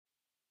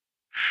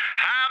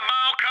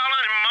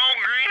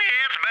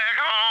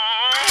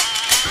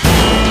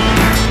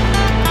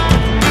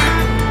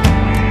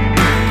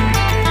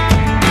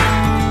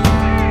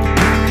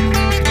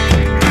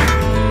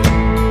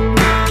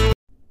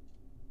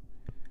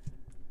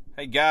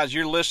Hey guys,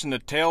 you're listening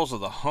to Tales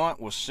of the Hunt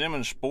with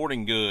Simmons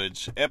Sporting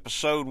Goods.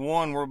 Episode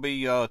 1, we'll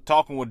be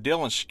talking with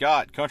Dylan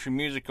Scott, country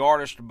music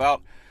artist,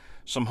 about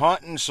some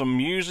hunting, some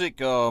music,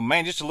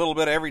 just a little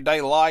bit of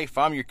everyday life.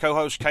 I'm your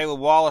co-host, Caleb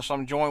Wallace.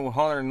 I'm joined with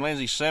Hunter and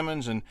Lindsey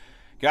Simmons. And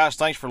guys,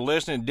 thanks for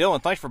listening.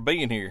 Dylan, thanks for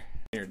being here.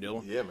 Here,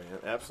 Dylan. Yeah, man,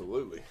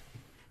 absolutely.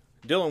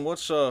 Dylan,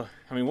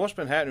 what's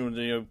been happening with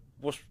you?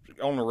 What's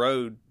on the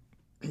road?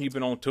 You've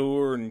been on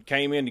tour and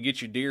came in to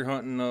get your deer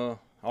hunting,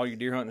 all your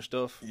deer hunting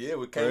stuff? Yeah,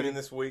 we came in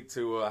this week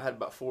to, I had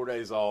about 4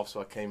 days off,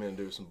 so I came in and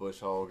do some bush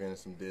hogging and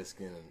some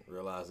disking and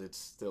realized it's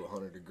still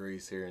 100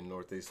 degrees here in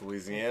northeast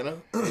Louisiana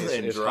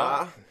and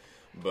dry.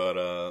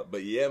 Hot.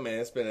 But yeah, man,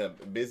 it's been a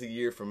busy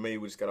year for me.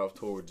 We just got off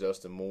tour with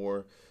Justin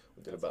Moore.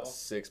 We did about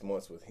 6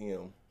 months with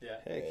him. Yeah.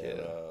 Heck and,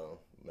 yeah.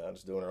 Now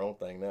just doing our own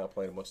thing now,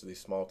 playing a bunch of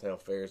these small town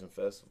fairs and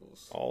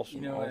festivals.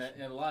 Awesome. You know, awesome.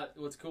 and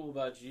what's cool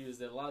about you is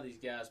that a lot of these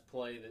guys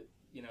play that,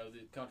 you know, the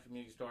country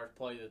music stars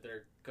play that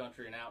they're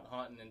country and out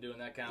hunting and doing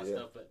that kind of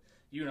stuff. But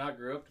you and I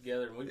grew up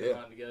together, and we've been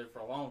hunting together for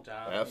a long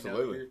time.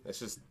 Absolutely. You know, that's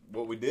just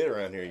what we did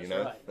around here, that's you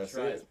know. Right. That's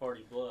right. it. It's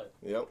party blood.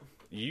 Yep.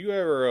 You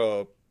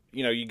ever,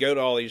 you go to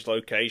all these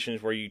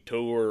locations where you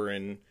tour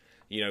and,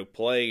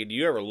 play. Do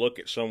you ever look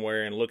at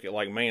somewhere and look at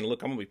like, man,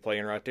 look, I'm going to be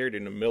playing right there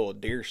in the middle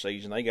of deer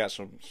season. They got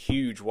some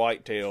huge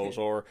whitetails.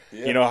 Or,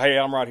 hey,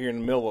 I'm right here in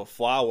the middle of a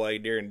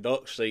flyway during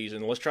duck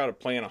season. Let's try to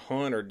plan a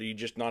hunt, or do you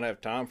just not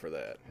have time for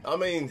that? I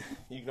mean,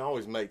 you can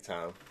always make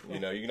time. You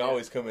can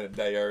always come in a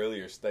day early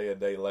or stay a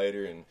day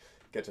later and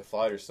catch a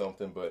flight or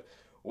something. But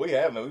we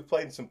have, man. We've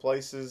played in some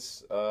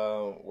places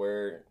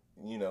where,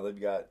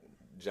 they've got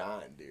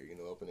giant deer,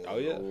 up in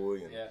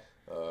Illinois.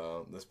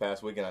 This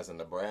past weekend I was in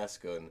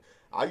Nebraska, and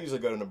I usually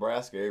go to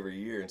Nebraska every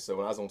year. And so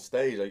when I was on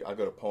stage, I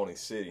go to Pawnee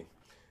City.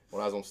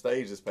 When I was on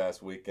stage this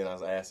past weekend, I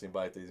was asking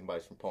anybody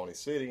from Pawnee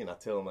City, and I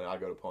tell them that I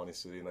go to Pawnee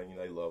City, and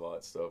they love all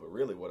that stuff. But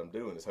really, what I'm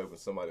doing is hoping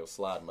somebody will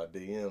slide in my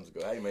DMs and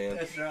go, "Hey, man,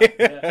 That's right.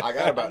 Yeah. I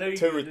got about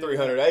 200 or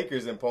 300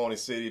 acres in Pawnee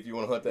City. If you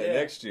want to hunt that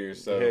next year."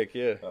 So, heck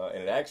yeah,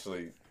 and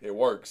it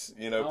works.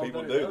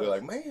 People do. They're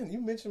like, "Man,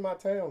 you mentioned my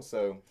town."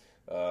 So.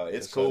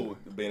 It's cool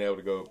being able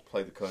to go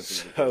play the country.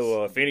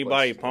 So if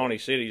anybody in Pawnee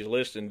City is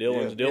listening,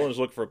 Dylan's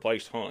looking for a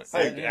place to hunt.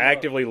 Hey,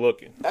 actively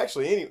looking.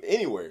 Actually,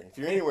 anywhere. If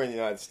you're anywhere in the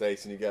United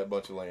States and you got a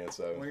bunch of land,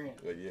 so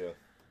but yeah.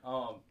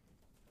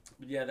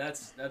 But yeah,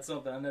 that's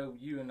something I know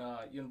you and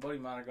a buddy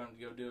of mine are going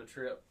to go do a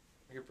trip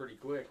here pretty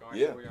quick, aren't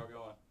you? Where y'all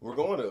going? We're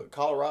going to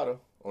Colorado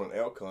on an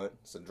elk hunt.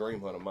 It's a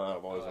dream hunt of mine.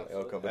 I've always wanted an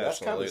elk hunt, but that's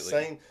kind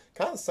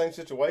of the same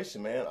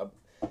situation, man.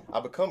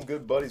 I've become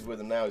good buddies with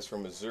him now. He's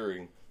from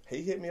Missouri.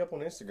 He hit me up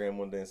on Instagram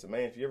one day and said,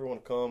 "Man, if you ever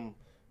want to come,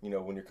 when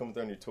you're coming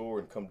through on your tour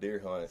and come deer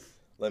hunt,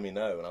 let me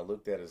know." And I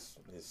looked at his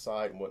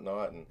site and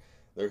whatnot, and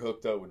they're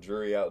hooked up with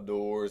Drury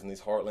Outdoors and these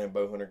Heartland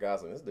bow hunter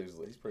guys. Like, this dude's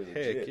he's pretty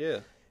legit. Heck yeah.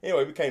 Anyway,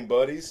 we became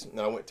buddies, and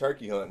I went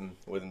turkey hunting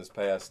with him this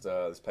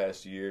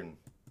past year, and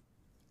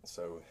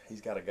so he's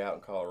got a guy out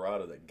in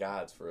Colorado that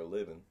guides for a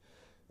living.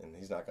 And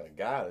he's not going to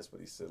guide us, but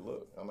he said,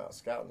 "Look, I'm out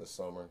scouting this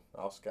summer.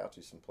 I'll scout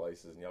you some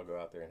places, and y'all go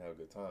out there and have a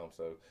good time."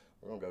 So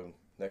we're going to go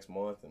next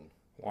month and.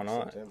 Why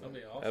not? That'd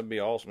be awesome. That'd be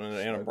awesome.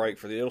 And a break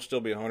for it'll still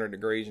be 100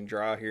 degrees and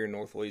dry here in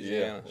North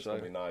Louisiana. Yeah, it's going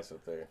to be nice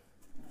up there.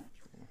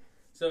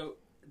 So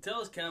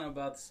tell us kind of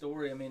about the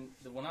story. I mean,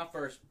 when I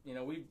first,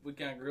 we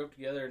kind of grew up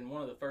together, and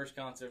one of the first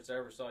concerts I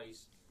ever saw you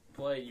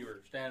play, you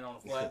were standing on a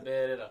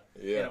flatbed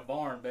in a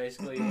barn,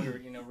 basically.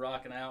 You were,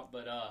 rocking out.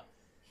 But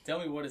tell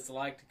me what it's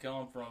like to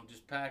come from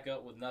just pack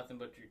up with nothing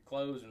but your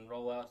clothes and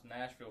roll out to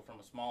Nashville from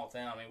a small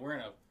town. I mean,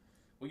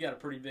 we got a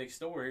pretty big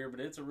store here, but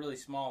it's a really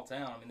small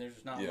town. I mean, there's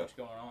just not much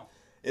going on.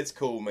 It's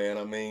cool, man.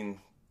 I mean,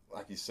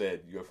 like you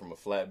said, you go from a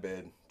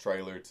flatbed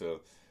trailer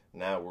to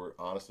now we're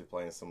honestly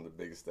playing some of the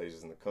biggest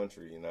stages in the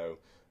country,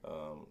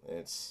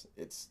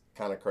 it's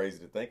kind of crazy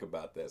to think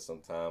about that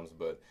sometimes,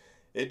 but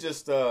it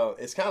just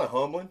it's kind of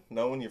humbling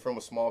knowing you're from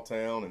a small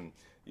town and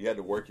you had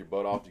to work your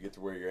butt off to get to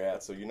where you're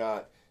at. So you're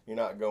not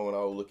going,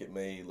 "Oh, look at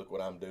me, look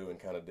what I'm doing,"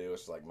 kind of deal.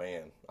 It's like,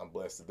 man, I'm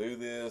blessed to do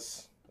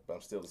this, but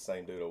I'm still the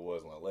same dude I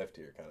was when I left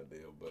here, kind of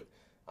deal. But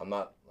I'm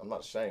not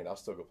ashamed. I'll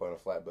still go play on a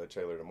flatbed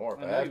trailer tomorrow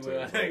if I have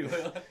to. I know you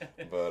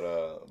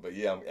will. But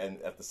yeah,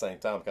 and at the same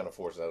time, I'm kind of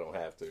fortunate I don't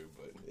have to.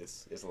 But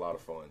it's a lot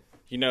of fun.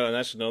 And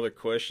that's another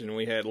question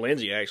we had.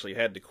 Lindsey actually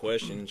had the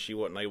question. She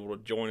wasn't able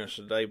to join us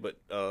today, but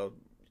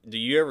do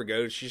you ever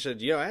go? She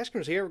said, ask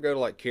him, does he ever go to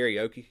like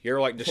karaoke? You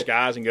ever like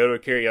disguise and go to a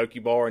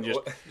karaoke bar and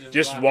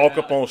just walk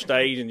up on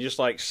stage and just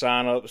like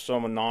sign up with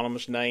some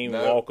anonymous name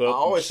and walk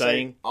up and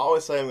sing? I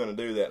always say I'm going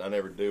to do that, and I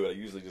never do it. I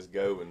usually just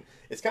go, and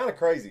it's kind of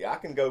crazy. I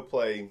can go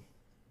play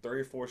 3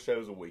 or 4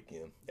 shows a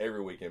weekend,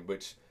 every weekend,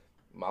 which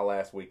my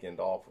last weekend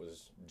off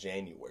was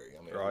January.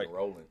 I mean, right. I'm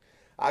rolling.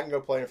 I can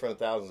go play in front of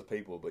thousands of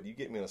people, but you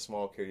get me in a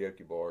small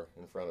karaoke bar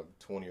in front of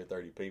 20 or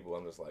 30 people,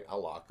 I'm just like, I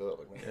lock up.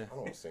 Like, man, I don't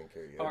want to sing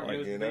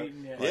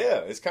karaoke. Yeah,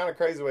 it's kind of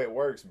crazy the way it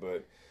works,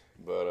 but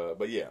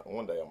yeah,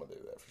 one day I'm gonna do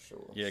that for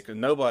sure. Yeah, because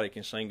nobody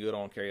can sing good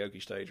on a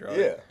karaoke stage, right?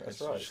 Yeah, that's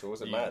right. So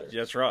what's it matter?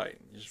 That's right.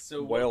 Just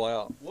wail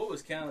out. What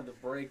was kind of the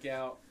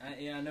breakout?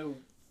 I know.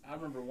 I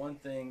remember one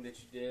thing that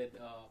you did.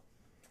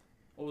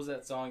 What was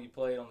that song you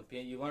played on the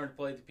piano? You learned to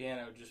play the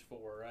piano just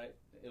for, right?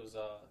 It was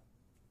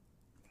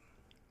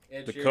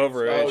Ed The Sheeran's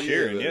cover of song. Ed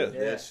Sheeran, yeah.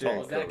 Ed Sheeran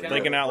Was that cover. kind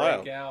Thinking of out a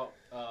loud. breakout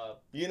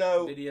You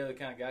know, video that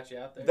kind of got you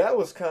out there? that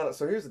was kind of,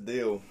 so here's the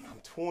deal. I'm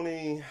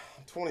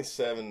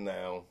 27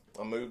 now.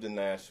 I moved to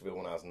Nashville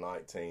when I was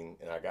 19,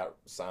 and I got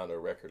signed to a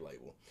record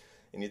label.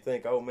 And you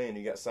think, oh man,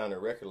 you got signed to a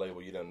record label,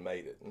 you done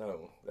made it.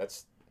 No,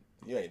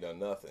 you ain't done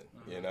nothing.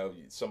 Mm-hmm. You know,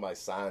 somebody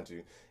signed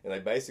you, and they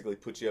basically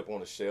put you up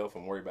on a shelf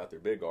and worry about their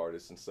big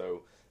artists. And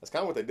so that's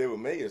kind of what they did with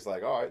me. It's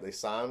like, all right, they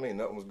signed me, and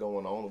nothing was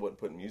going on. I wasn't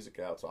putting music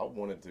out, so I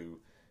wanted to.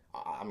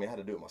 I had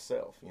to do it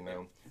myself, you know.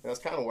 And that's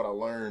kind of what I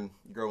learned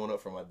growing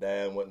up from my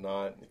dad and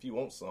whatnot. If you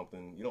want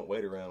something, you don't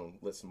wait around and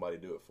let somebody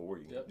do it for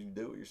you. Yep. You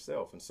do it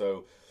yourself. And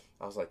so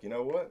I was like, you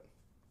know what?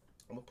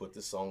 I'm going to put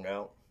this song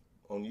out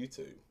on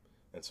YouTube.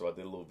 And so I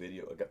did a little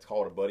video. I got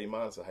called a buddy of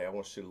mine and said, hey, I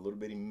want to shoot a little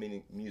bitty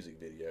mini music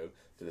video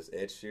to this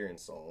Ed Sheeran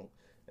song.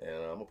 And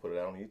I'm going to put it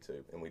out on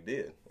YouTube. And we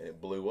did. And it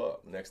blew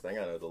up. Next thing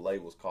I know, the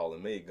label's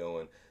calling me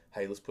going,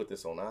 hey, let's put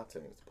this on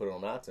iTunes. Put it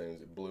on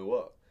iTunes. It blew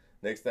up.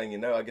 Next thing you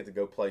know, I get to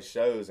go play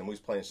shows, and we was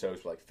playing shows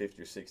for like 50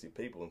 or 60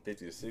 people, and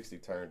 50 to 60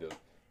 turned to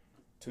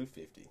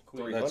 250,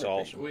 300 That's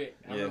awesome. people. Quick.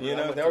 I Yeah. remember You I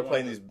know, went they to were one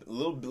playing of these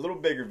little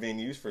bigger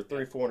venues for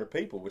 300-400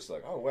 people, which is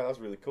like, oh wow, that's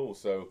really cool.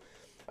 So,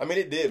 I mean,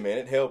 it did, man.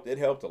 It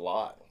helped a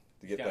lot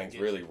to get Kinda things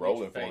get really your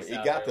rolling for me. face It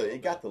out got there a the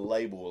little got the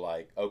label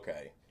like,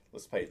 okay,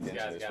 let's pay attention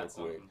guys to this got real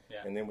quick, something,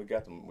 yeah. and then we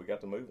got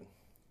to moving.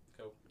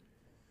 Cool.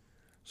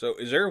 So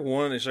is there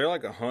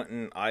like a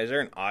hunting, is there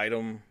an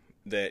item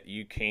that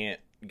you can't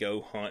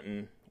go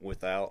hunting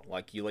without?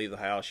 Like you leave the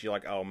house, you're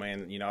like, oh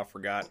man, you know, I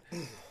forgot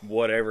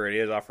whatever it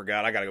is. I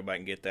forgot. I got to go back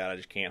and get that. I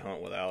just can't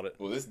hunt without it.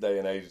 Well, this day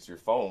and age, it's your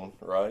phone,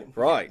 right?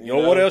 Right. You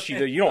You know, what know? else you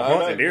do? You don't I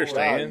hunt in know, a deer right.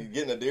 stand. You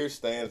get in a deer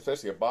stand,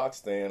 especially a box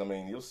stand. I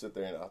mean, you'll sit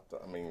there and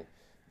I mean,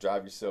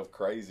 drive yourself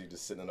crazy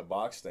just sitting in a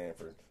box stand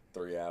for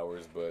 3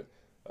 hours. But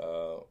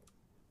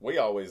we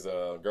always,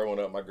 growing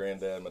up, my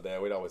granddad and my dad,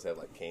 we'd always have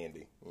like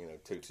candy, you know,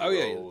 Tootsie Oh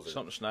yeah, Rolls, or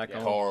something to snack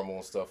on. caramel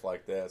and stuff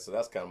like that. So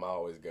that's kind of my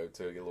always go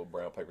to. Get a little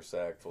brown paper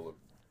sack full of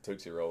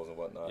Tootsie Rolls and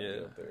whatnot. And Yeah.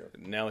 get up there.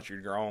 Now that you're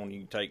grown, you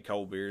can take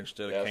cold beer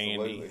instead of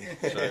candy.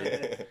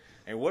 Absolutely. So,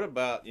 and what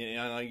about, you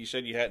know, I know you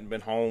said you hadn't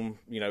been home,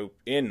 you know,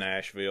 in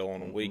Nashville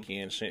on a Mm-hmm.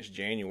 weekend since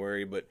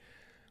January, but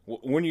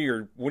when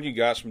you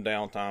got some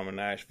downtime in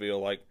Nashville,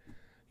 like,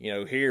 you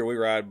know, here we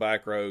ride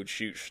back roads,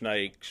 shoot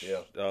snakes,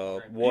 Yeah.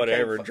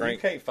 whatever, you drink.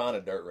 can't find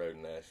a dirt road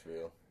in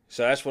Nashville.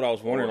 So that's what I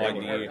was wondering. Or Like,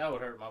 That do would, hurt, you? that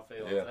would hurt my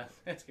feelings. Yeah.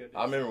 That's good.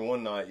 I remember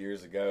one night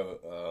years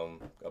ago,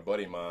 a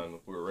buddy of mine,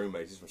 we were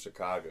roommates. He's from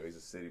Chicago. He's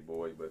a city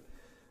boy,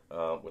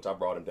 but which I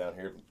brought him down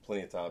here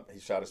plenty of time. He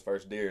shot his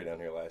first deer down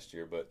here last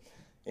year. But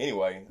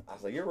anyway, I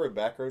was like, "You ever rode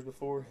back roads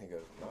before?" He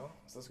goes, "No."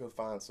 So let's go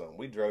find some.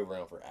 We drove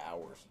around for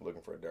hours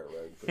looking for a dirt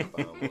road. Couldn't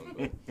find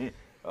one.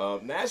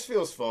 But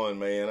Nashville's fun,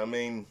 man. I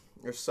mean,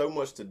 there's so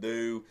much to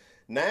do.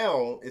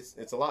 Now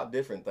it's a lot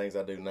different things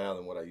I do now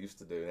than what I used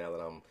to do. Now that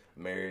I'm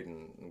married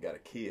and got a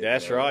kid.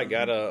 That's you know. right.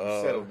 Got You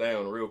a settle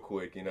down real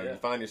quick. You know, Yeah. you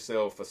find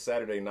yourself a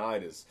Saturday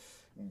night is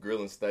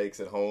grilling steaks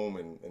at home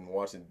and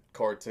watching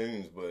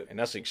cartoons, but and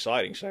that's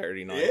exciting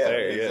Saturday night. yeah,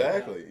 there,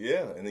 exactly,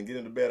 yeah, and then get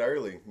into bed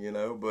early. You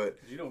know, but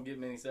You don't get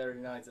many Saturday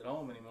nights at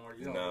home anymore.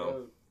 You don't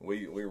no,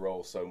 we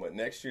roll so much.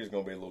 Next year's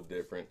gonna be a little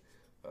different.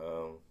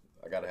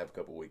 I got to have a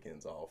couple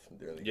weekends off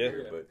during the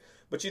year,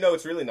 but you know,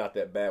 it's really not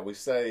that bad. We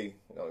say,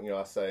 you know,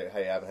 I say,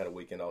 hey, I haven't had a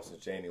weekend off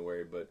since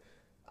January, but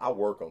I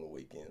work on the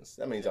weekends.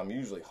 That means I'm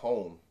usually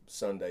home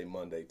Sunday,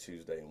 Monday,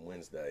 Tuesday, and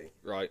Wednesday.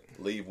 Right.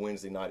 Leave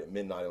Wednesday night at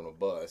midnight on a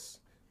bus.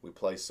 We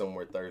play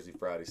somewhere Thursday,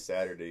 Friday,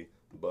 Saturday.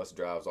 The bus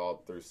drives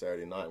all through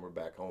Saturday night, and we're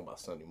back home by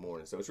Sunday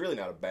morning. So it's really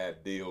not a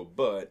bad deal,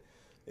 but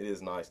it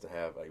is nice to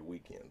have a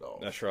weekend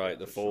off. That's right.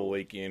 The for full sure.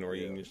 weekend where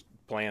you Yeah. can just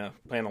plan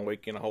a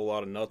weekend, a whole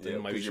lot of nothing. Yeah,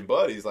 maybe because your some-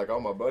 buddies, like all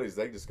my buddies,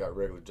 they just got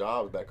regular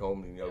jobs back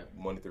home, you know, Yeah.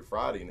 Monday through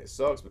Friday, and it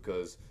sucks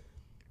because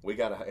we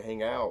got to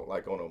hang out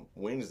like on a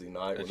Wednesday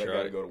night That's when they got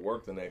to right. go to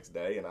work the next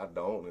day, and I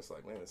don't. And it's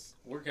like, man, it's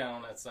We're kind of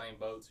on that same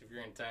boat. So if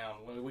you're in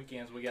town,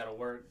 weekends we got to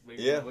work. Yeah.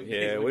 Yeah, we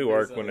can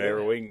work do whenever.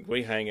 something.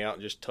 We hang out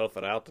and just tough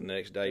it out the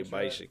next day, That's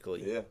right.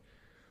 basically. yeah.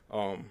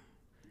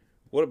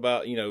 What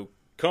about, you know,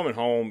 coming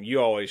home? You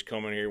always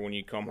come in here when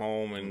you come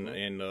home,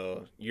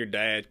 and your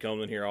dad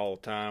comes in here all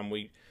the time.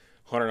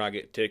 Hunter and I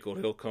get tickled.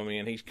 He'll come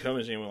in. He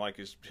comes in with like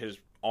his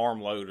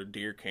armload of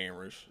deer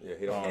cameras. Yeah,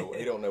 he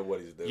don't know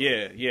what he's doing.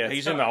 Yeah.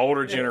 He's in the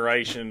older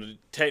generation,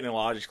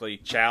 technologically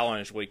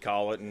challenged, we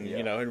call it. And Yeah.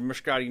 you know, Mr.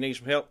 Scotty, you need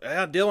some help.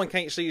 Dylan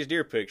can't see his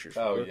deer pictures.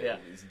 Oh yeah, Yeah.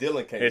 It's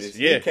Dylan can't. It's,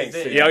 he yeah, can't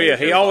see. yeah, yeah.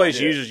 He always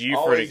Yeah. uses you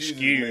for an Always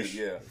uses me, excuse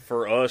yeah.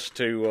 for us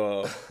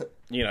to,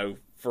 you know,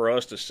 for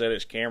us to set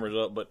his cameras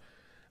up. But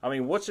I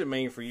mean, what's it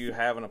mean for you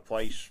having a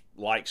place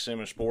like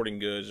Simmons Sporting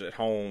Goods at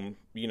home,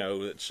 you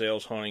know, that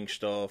sells hunting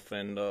stuff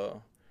and,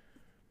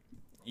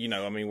 you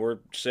know, I mean, we're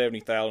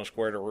 70,000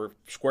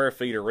 square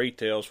feet of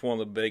retail. It's one of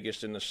the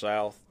biggest in the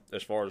South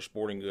as far as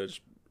sporting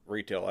goods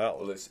retail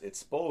outlet. Well, it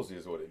spoils you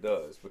is what it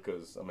does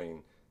because I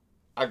mean,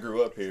 I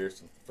grew up here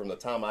so from the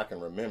time I can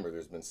remember.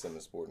 There's been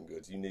Simmons Sporting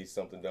Goods. You need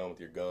something done with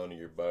your gun or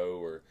your bow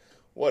or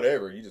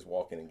whatever. You just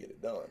walk in and get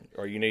it done.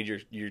 Or you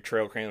need your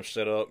trail cam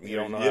set up. You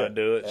don't know how to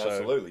do it.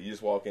 Absolutely. You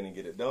just walk in and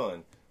get it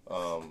done.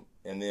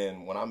 And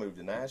then when I moved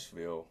to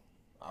Nashville,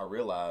 I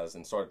realized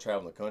and started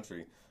traveling the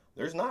country,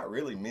 there's not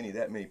really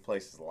that many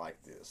places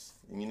like this.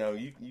 You know,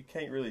 you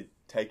can't really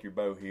take your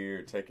bow here,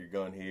 or take your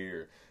gun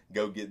here, or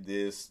go get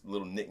this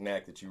little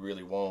knick-knack that you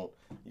really want.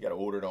 You got to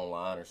order it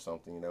online or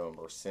something, you know,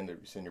 or send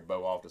your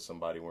bow off to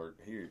somebody. Where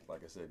here,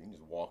 like I said, you can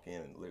just walk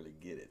in and literally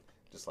get it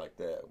just like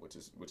that, which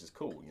is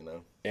cool, you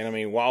know. And I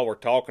mean, while we're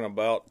talking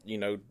about, you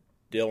know,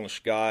 Dylan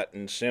Scott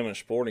and Simmons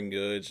Sporting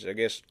Goods, I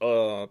guess,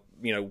 you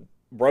know,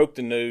 broke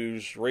the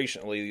news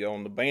recently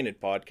on the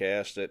Bandit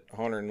podcast that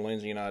Hunter and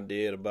Lindsay and I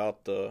did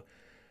about the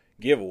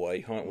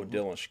giveaway hunt with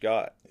Dylan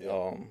Scott,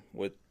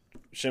 with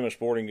Simmons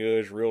Sporting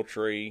Goods,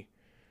 Realtree,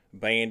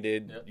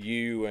 Banded,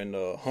 you, and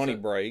Honey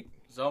Break.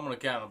 So I'm gonna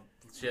kind of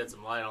shed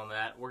some light on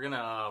that.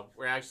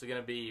 We're actually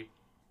gonna be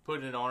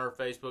putting it on our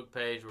Facebook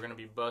page. We're gonna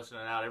be busting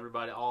it out.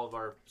 Everybody, all of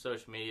our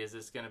social medias.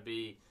 It's gonna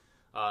be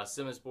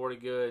Simmons Sporting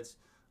Goods,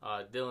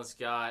 Dylan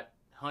Scott,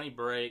 Honey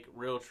Break,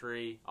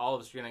 Realtree. All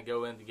of us are gonna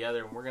go in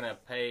together, and we're gonna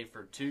pay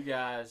for 2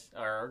 guys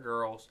or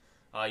girls.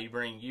 You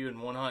bring you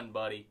and one hunting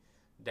buddy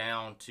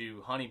down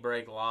to Honey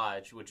Break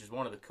Lodge, which is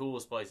one of the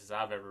coolest places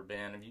I've ever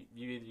been. Have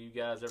you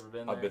guys ever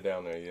been there? I've been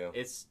down there, yeah.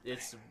 It's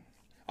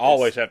I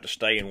always have to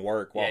stay and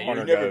work while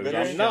Hunter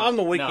goes. I'm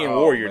the weekend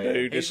warrior,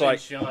 dude. He's it's like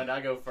shunned.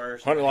 I go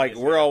first. Hunter, like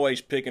we're always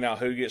picking out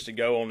who gets to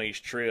go on these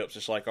trips.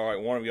 It's like, all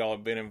right, one of y'all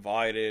have been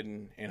invited,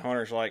 and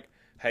Hunter's like,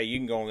 hey, you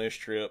can go on this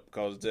trip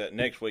because that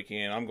next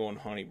weekend I'm going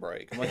to Honey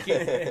Break. I'm like,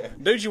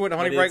 dude, you went to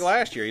Honey Break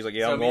last year. He's like,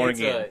 yeah, I'm going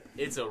again.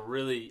 It's a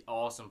really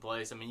awesome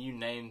place. I mean, you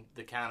name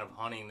the kind of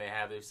hunting they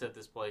have. They've set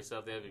this place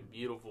up. They have a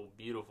beautiful,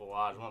 beautiful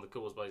lodge. One of the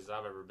coolest places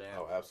I've ever been.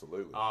 Oh,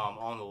 absolutely.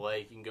 On the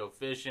lake. You can go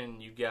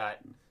fishing. You got,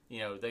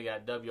 you know, they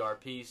got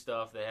WRP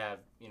stuff. They have,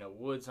 you know,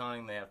 woods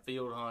hunting. They have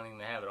field hunting.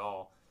 They have it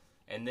all.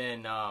 And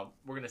then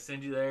we're going to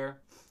send you there,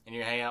 and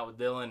you're going to hang out with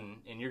Dylan,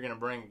 and you're going to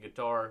bring a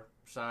guitar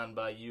signed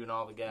by you and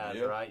all the guys,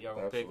 right? Y'all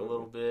going to pick a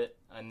little bit.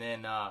 And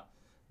then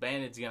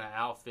Bandit's going to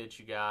outfit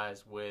you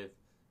guys with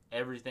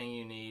everything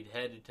you need,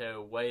 head to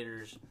toe,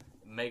 waders.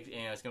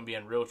 It's going to be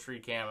in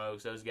Realtree camo,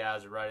 so those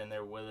guys are right in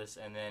there with us.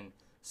 And then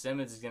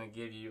Simmons is going to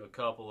give you a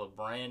couple of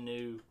brand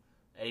new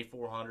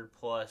A400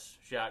 plus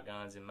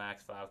shotguns in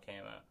Max 5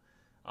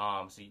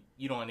 camo. So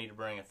you don't need to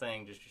bring a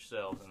thing, just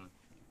yourselves, and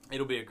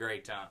it'll be a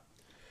great time.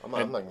 I'm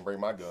not going to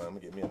bring my gun. I'm going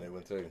to get me a new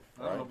one, too.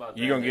 I don't know about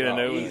you going to get a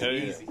new one, too?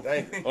 Easy.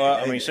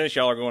 Well, I mean, since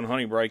y'all are going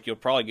Honey Break, you'll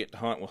probably get to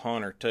hunt with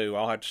Hunter, too.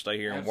 I'll have to stay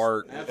here and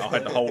work. I'll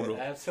have to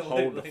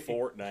hold the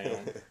fort down.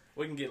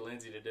 We can get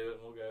Lindsay to do it,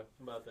 and we'll go.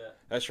 How about that?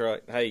 That's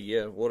right. Hey,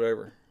 yeah,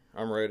 whatever.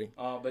 I'm ready.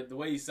 But the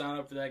way you sign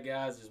up for that,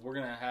 guys, is we're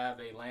going to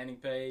have a landing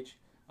page.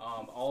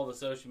 All the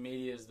social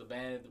medias, the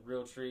Bandit, the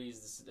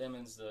Realtrees, the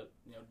Simmons,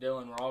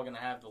 Dylan, we're all going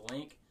to have the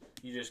link.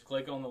 You just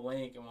click on the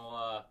link, and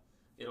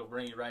it'll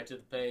bring you right to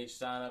the page.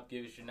 Sign up,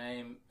 give us your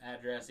name,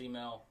 address,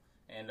 email,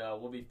 and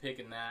we'll be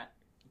picking that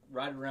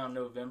right around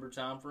November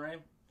time frame.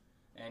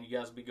 And you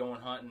guys will be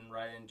going hunting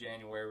right in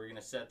January. We're going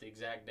to set the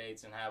exact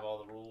dates and have all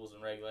the rules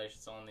and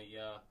regulations on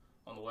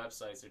the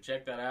website. So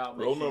check that out.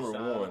 Rule number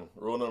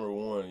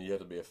one, you have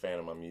to be a fan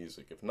of my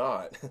music. If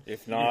not,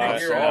 I'm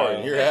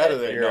sorry, you're out of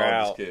there. You're I'm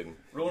out. just kidding.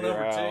 Rule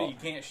number 2, you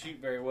can't shoot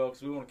very well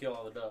because we want to kill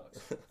all the ducks.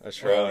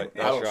 That's right. I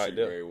don't shoot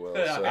very well.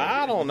 So.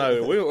 I don't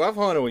know. I've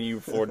hunted with you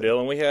before,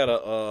 Dylan. We had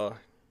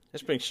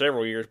it's been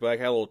several years back,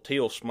 had a little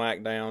teal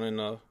smack down in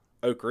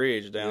Oak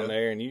Ridge down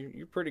there, and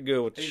you're pretty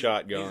good with the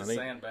shotgun. He's a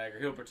sandbagger.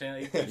 He'll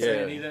pretend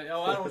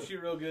I don't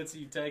shoot real good, so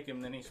you take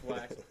him, then he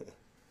swacks.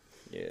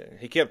 Yeah,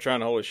 he kept trying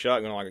to hold his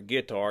shotgun like a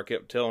guitar.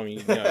 Kept telling me,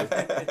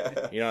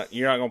 you're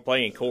not going to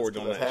play any chords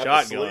on that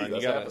shotgun.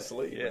 You got to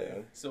sleep.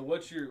 Man. So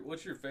what's your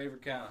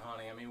favorite kind of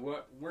hunting? I mean,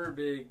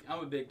 I'm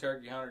a big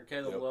turkey hunter.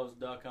 Caleb loves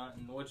duck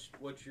hunting. What's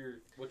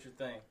your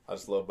thing? I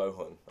just love bow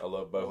hunting. I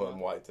love bow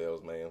hunting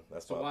whitetails, man.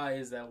 That's why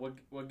is that?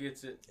 What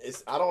gets it?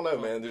 I don't know,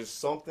 man. There's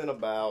something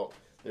about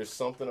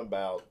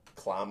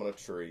climbing a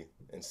tree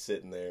and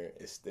sitting there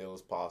as still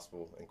as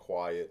possible and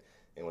quiet,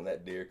 and when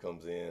that deer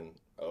comes in.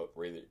 Up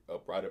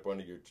right up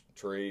under your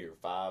tree or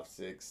 5,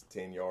 6,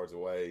 10 yards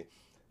away.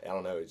 I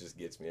don't know. It just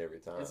gets me every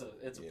time.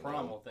 It's a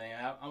primal thing.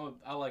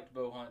 I like to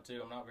bow hunt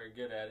too. I'm not very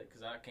good at it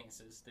because I can't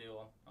sit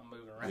still. I'm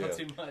moving around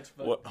too much.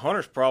 But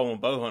Hunter's problem with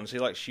bow hunting is he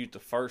likes to shoot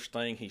the first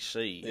thing he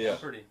sees. Yeah,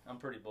 I'm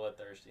pretty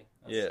bloodthirsty.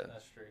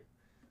 That's true.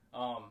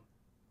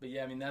 But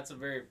yeah, I mean that's a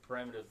very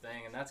primitive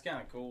thing, and that's kind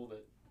of cool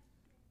that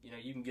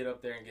you can get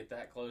up there and get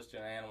that close to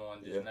an animal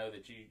and just know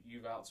that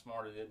you've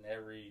outsmarted it in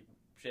every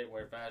shape,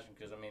 way, or fashion.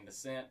 Because I mean the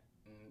scent.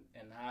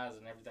 And the eyes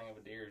and everything of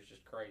a deer is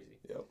just crazy.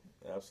 Yep,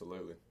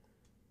 absolutely.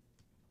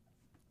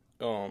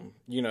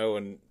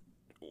 And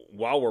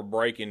while we're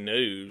breaking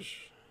news,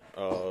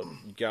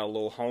 you got a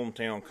little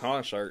hometown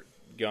concert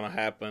gonna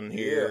happen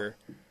here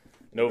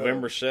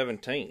November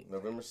 17th.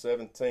 November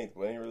 17th.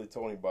 We ain't really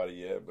told anybody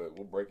yet, but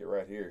we'll break it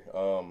right here.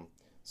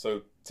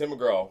 So Tim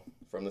McGraw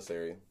from this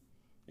area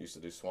used to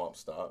do swamp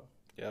stock.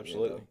 Yeah,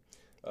 absolutely.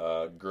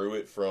 Grew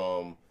it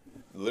from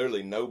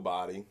literally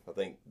nobody. I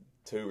think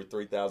 2,000 or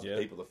 3,000 Yeah.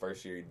 people the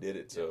first year he did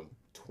it to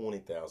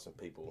 20,000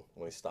 people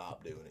when he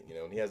stopped doing it.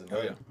 And he hasn't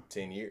done it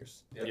 10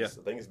 years. Yeah. I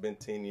think it's been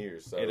 10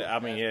 years. So I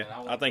mean, Yeah, yeah,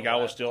 man, I think I I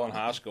went was to still in the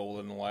high school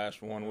in the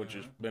last one, which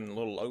has been a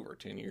little over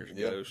 10 years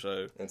ago. Yeah.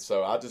 So and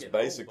so I just Getting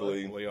old,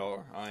 basically we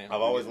are. I am.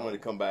 I've always wanted to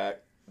come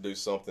back, do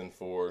something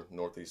for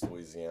Northeast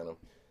Louisiana,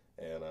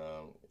 and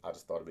I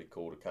just thought it'd be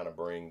cool to kind of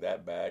bring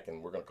that back,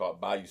 and we're going to call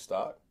it Bayou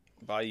Stock.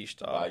 Bayou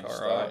Stock. Bayou All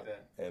Stock. right. Like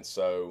that. And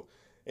so,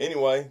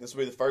 anyway, this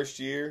will be the first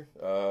year.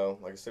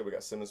 Like I said, we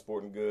got Simmons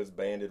Sporting Goods,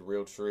 Banded,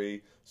 Real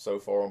Tree so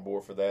far on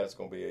board for that. It's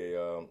gonna be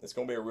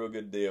a real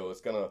good deal.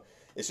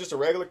 It's just a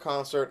regular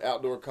concert,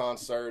 outdoor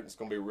concert. It's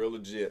gonna be real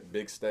legit,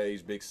 big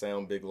stage, big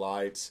sound, big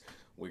lights.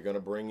 We're gonna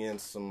bring in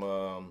some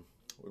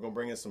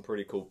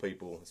pretty cool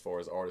people as far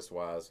as artist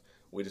wise.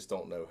 We just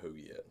don't know who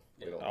yet.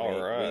 All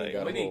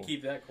right. We need to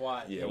keep that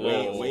quiet. Yeah,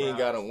 Little we ain't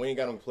got them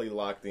completely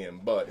locked in,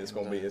 but it's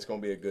gonna be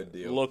a good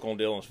The deal. look on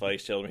Dylan's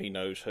face tells me he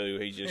knows who.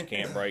 He just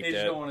can't break He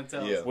just that. don't want to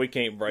tell Yeah. us. We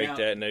can't break Now-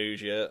 that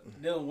news yet.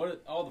 Dylan,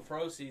 all the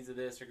proceeds of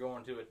this are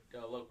going to a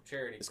local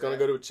charity. It's going to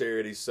go to a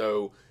charity.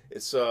 So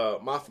it's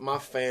my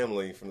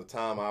family from the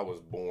time I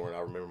was born. I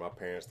remember my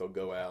parents. They'll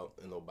go out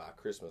and they'll buy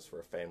Christmas for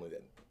a family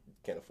that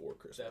can't afford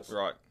Christmas.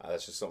 Right.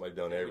 That's just something they've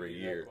done every We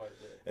do that year. quite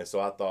a bit. And so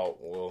I thought,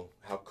 well,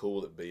 how cool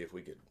would it be if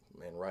we could,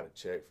 write a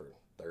check for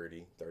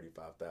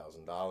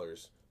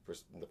 $35,000 for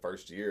the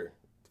first year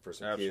for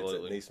some kids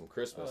Absolutely. that need some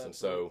Christmas. Oh, And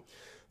so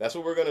that's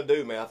what we're going to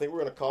do, man. I think we're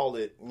going to call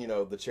it,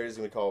 the charity's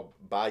going to be called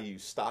Bayou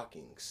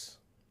Stockings.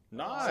 So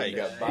Nice. you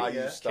got There you Bayou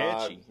go.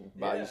 Stock, Catchy.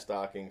 Bayou Yeah.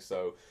 Stocking.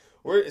 So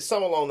it's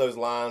something along those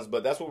lines,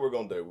 but that's what we're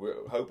going to do.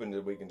 We're hoping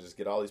that we can just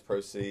get all these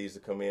proceeds to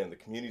come in. The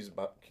community's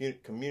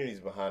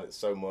behind it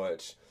so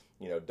much,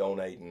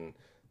 donating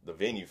the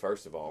venue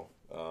first of all.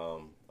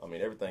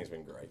 Everything's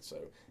been great, so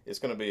it's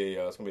going to be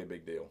a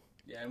big deal.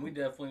 Yeah, and we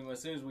definitely, as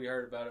soon as we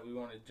heard about it, we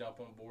wanted to jump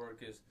on board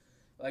because,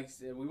 like I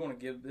said, we want to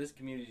give, this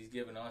community's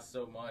given us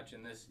so much,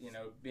 and this,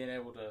 being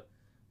able to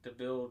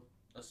build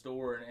a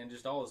store and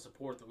just all the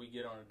support that we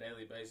get on a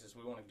daily basis,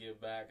 we want to give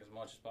back as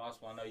much as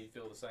possible. I know you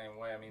feel the same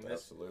way. I mean,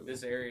 Absolutely.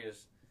 this area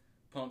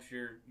pumps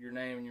your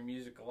name and your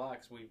music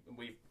alike. So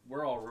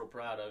we're all real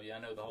proud of you. I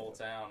know the whole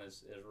town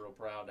is real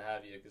proud to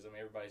have you because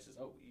everybody says,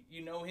 "Oh,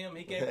 you know him?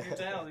 He came from your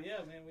town."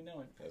 Yeah, man, we know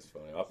him. That's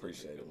funny. I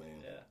appreciate it,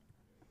 man. Yeah.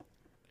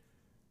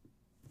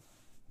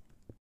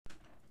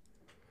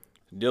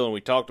 Dylan,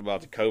 we talked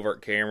about the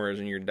covert cameras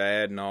and your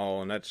dad and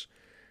all, and that's,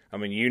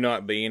 you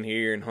not being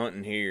here and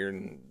hunting here,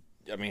 and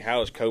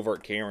how is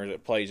covert cameras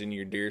that plays into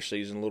your deer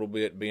season a little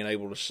bit, being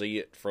able to see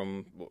it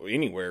from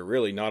anywhere,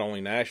 really, not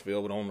only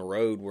Nashville, but on the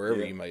road,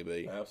 wherever you may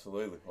be.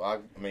 Absolutely.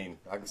 Well,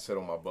 I can sit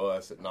on my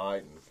bus at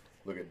night and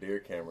look at deer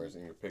cameras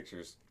and your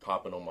pictures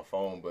popping on my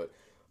phone, but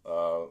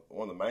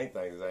one of the main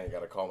things is I ain't got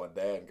to call my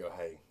dad and go,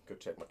 "Hey, go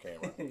check my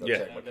camera." Go Yeah.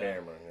 check my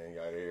camera. And then you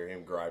got to hear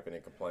him griping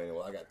and complaining.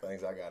 Well, I got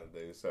things I got to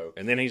do. So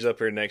And then he's up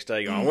here the next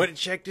day going, "I went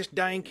to check this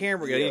dang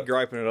camera." Yeah. He's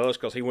griping at us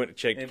because he went to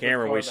check the And put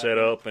camera the we cord set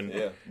back up, and,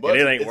 yeah, and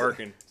it ain't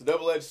working. It's a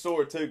double-edged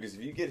sword too, because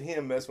if you get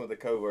him messing with the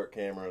covert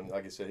camera, and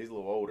like I said, he's a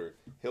little older,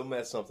 he'll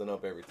mess something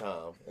up every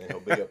time, and he'll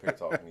be up here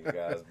talking to you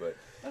guys. But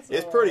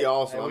it's all pretty right.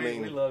 awesome. Hey,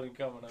 we love him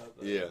coming up.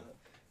 Yeah.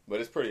 But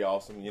it's pretty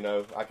awesome.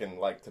 I can,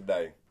 like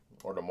today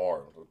or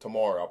tomorrow.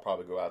 Tomorrow I'll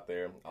probably go out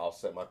there. I'll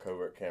set my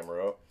covert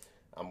camera up.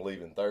 I'm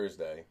leaving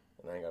Thursday,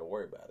 and I ain't got to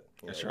worry about it.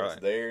 That's It's right.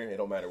 there. It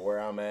don't matter where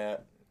I'm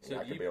at. So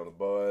I could be on the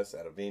bus,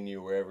 at a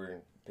venue, wherever,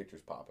 and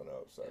pictures popping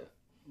up. So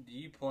Do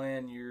you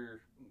plan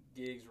your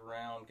gigs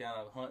around kind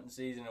of hunting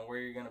season and where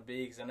you're going to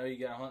be? Because I know you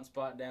got a hunting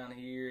spot down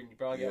here, and you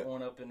probably got Yeah.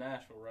 one up in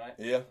Nashville, right?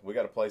 yeah, we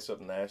got a place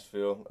up in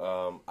Nashville.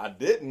 I've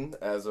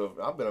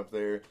been up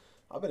there.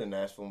 I've been in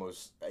Nashville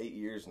almost 8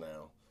 years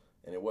now.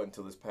 And it wasn't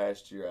until this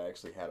past year I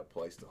actually had a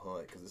place to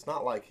hunt. Because it's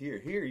not like here.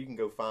 Here you can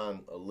go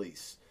find a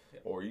lease.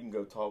 Yeah. Or you can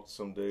go talk to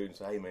some dude and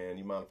say, "Hey, man,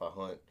 you mind if I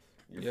hunt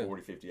your Yeah.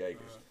 40, 50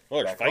 acres?"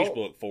 Well, there's Back home,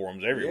 Facebook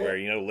forums everywhere,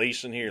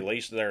 leasing here,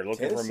 leasing there,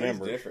 looking for Tennessee's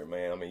members. different,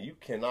 man. You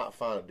cannot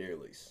find a deer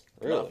lease.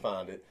 You Really? cannot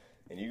find it.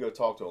 And you go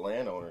talk to a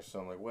landowner or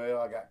something like, "Well,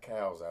 I got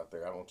cows out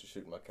there. I don't want you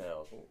shooting my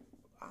cows." Well,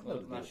 I know Well,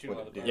 the not difference shooting between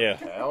a other deer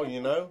and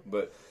a cow,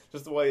 but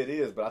just the way it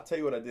is. But I'll tell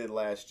you what I did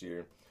last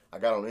year. I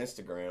got on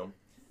Instagram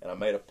and I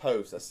made a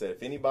post. I said,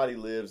 if anybody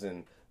lives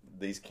in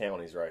these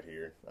counties right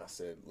here, I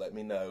said, let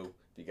me know.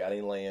 If you got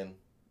any land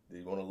that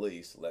you want to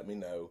lease, let me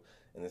know.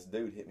 And this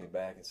dude hit me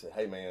back and said,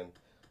 "Hey, man,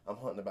 I'm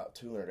hunting about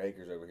 200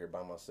 acres over here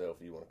by myself.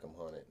 You want to come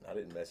hunt it?" And I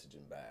didn't message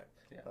him back.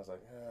 Yeah. I was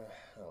like,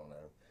 I don't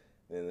know.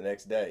 And then the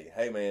next day,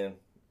 "Hey, man,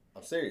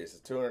 I'm serious.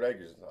 It's 200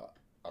 acres.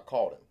 I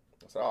called him.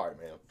 I said, "All right,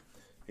 man.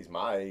 He's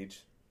my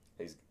age.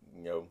 He's,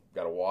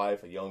 got a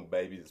wife, a young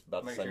baby that's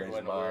about Make the same sure he age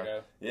as wasn't a mine."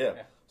 weirdo. Yeah.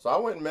 Yeah. So I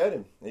went and met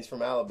him. He's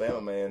from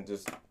Alabama, man.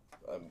 Just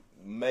a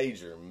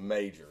major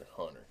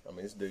hunter.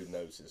 This dude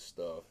knows his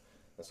stuff.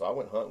 And so I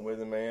went hunting with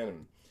him, man,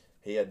 and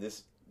he had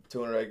this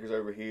 200 acres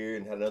over here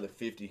and had another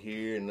 50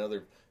 here and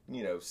another,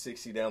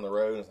 60 down the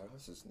road. And I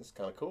was like, this is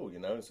kind of cool,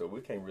 And so we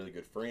became really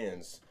good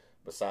friends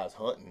besides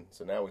hunting.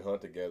 So now we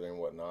hunt together and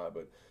whatnot.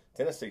 But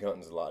Tennessee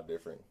hunting is a lot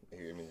different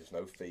here. There's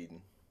no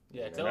feeding.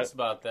 Yeah, tell us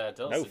about that.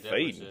 Tell us the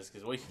differences,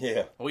 because we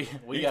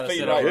got to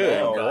sit right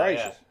over now.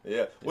 there.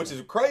 Yeah, which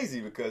is crazy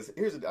because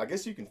I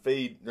guess you can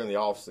feed during the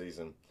off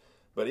season,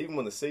 but even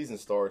when the season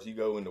starts, you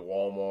go into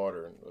Walmart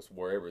or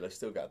wherever, they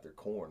still got their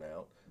corn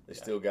out. They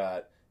still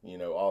got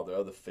all the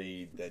other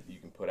feed that you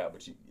can put out,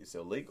 but it's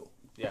illegal.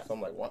 Yeah. So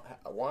I'm like,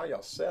 why are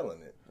y'all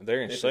selling it?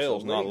 They're in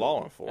sales, not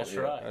law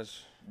enforcement. That's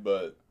right.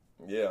 But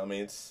yeah, I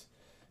mean it's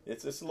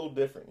a little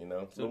different,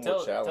 It's a little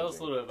more challenging. Tell us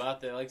a little bit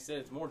about that. Like you said,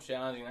 it's more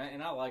challenging,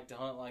 and I like to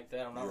hunt like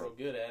that. I'm not real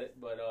good at it,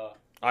 but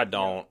I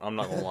don't. I'm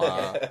not gonna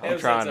lie.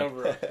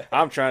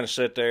 I'm trying to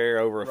sit there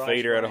over a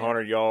feeder at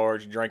 100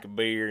 yards, drink a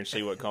beer, and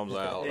see what comes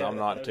out. I'm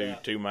not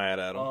too mad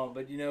at them.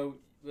 But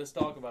let's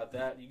talk about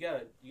that. You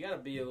gotta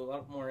be a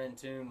lot more in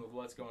tune with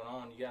what's going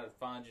on. You gotta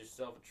find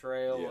yourself a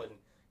trail and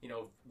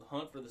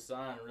hunt for the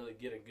sign and really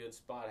get a good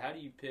spot. How do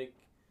you pick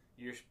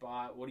your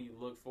spot? What do you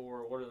look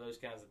for? What are those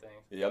kinds of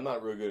things? Yeah, I'm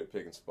not real good at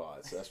picking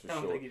spots. That's for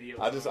sure.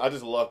 I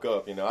just luck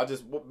up.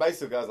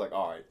 Basically, I was like,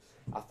 all right,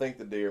 I think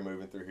the deer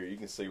moving through here. You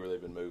can see where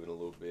they've been moving a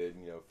little bit.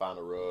 Find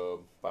a rub,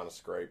 find a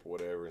scrape, or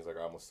whatever. And it's like,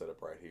 I'm gonna set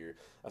up right here.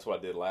 That's what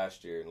I did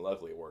last year, and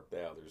luckily it worked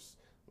out. There's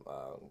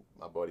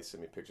my buddy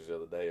sent me pictures the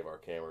other day of our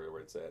camera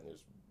where it's at, and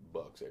there's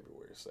bucks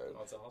everywhere. So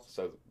that's awesome.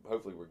 So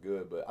hopefully we're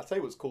good. But I tell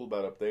you what's cool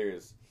about up there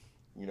is,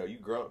 you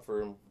grunt for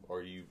them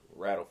or you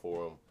rattle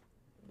for them,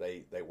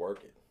 they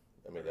work it.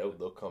 I mean,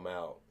 they'll come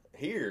out.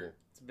 Here,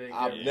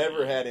 I've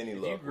never had any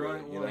luck. If you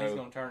grunt one, he's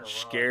going to turn around.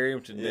 Scare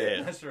him to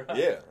death. That's right.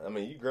 Yeah, I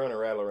mean, you grunt or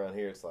rattle around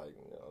here, it's like,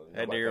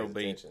 that deer will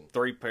be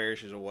 3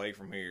 parishes away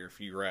from here if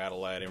you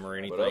rattle at him or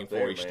anything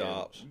before he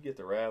stops. You get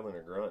the rattling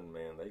or grunting,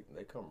 man,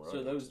 they come running.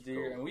 So those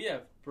deer, and we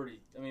have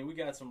we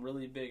got some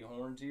really big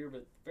horns here,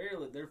 but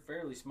they're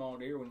fairly small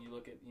deer when you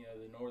look at,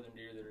 the northern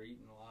deer that are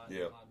eating a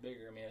lot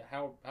bigger. I mean,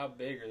 how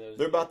big are those?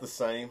 They're about the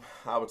same,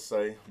 I would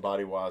say.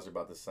 Body-wise, they're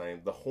about the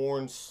same. The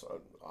horns,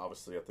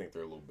 obviously, I think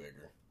they're a little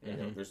bigger.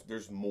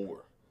 There's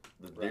more.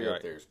 The deer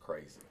up there is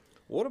crazy.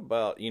 What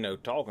about,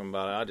 talking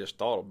about it, I just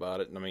thought about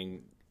it, and I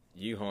mean,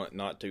 you hunt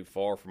not too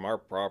far from our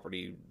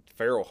property.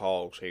 Feral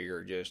hogs here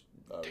are just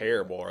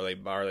terrible. Yeah.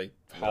 Are they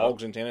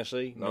hogs in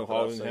Tennessee? No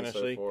hogs in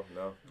Tennessee? So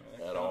no,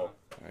 at all.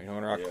 Hey,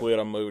 Hunter, I quit.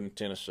 I'm moving to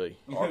Tennessee.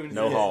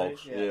 No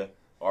hogs. Yeah.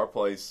 Our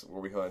place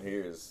where we hunt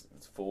here it's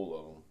full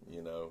of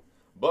them,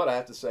 But I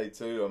have to say,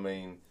 too, I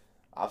mean,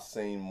 I've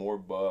seen more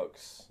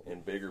bucks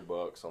and bigger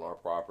bucks on our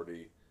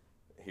property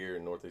here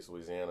in Northeast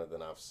Louisiana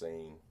than I've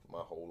seen my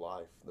whole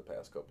life the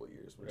past couple of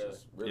years, which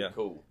is really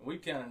cool.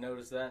 We've kind of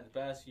noticed that in the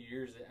past few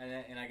years,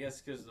 and I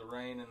guess because of the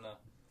rain and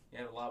you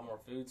have a lot more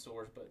food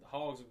source, but the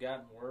hogs have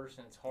gotten worse,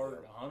 and it's harder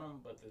to hunt them,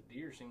 but the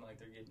deer seem like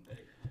they're getting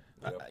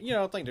bigger.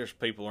 I think there's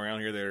people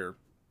around here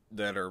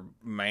that are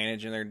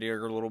managing their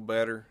deer a little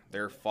better.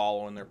 They're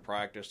following their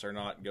practice. They're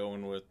not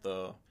going with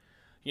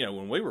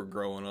when we were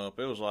growing up,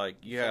 it was like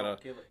you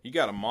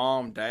got a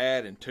mom,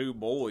 dad, and 2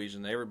 boys,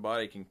 and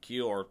everybody can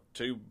kill, or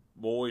 2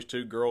 boys,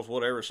 2 girls,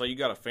 whatever. So you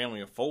got a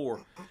family of 4.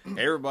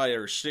 Everybody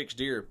are 6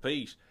 deer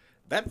apiece.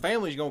 That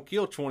family's gonna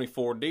kill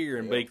 24 deer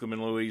in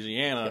Beekman,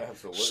 Louisiana,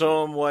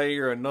 some way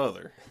or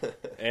another.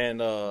 And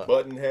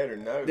button head or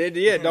no,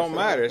 it don't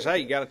matter. It's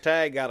you got a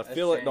tag, got to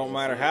fill it. Don't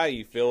matter how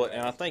you fill it.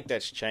 And I think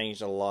that's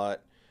changed a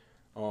lot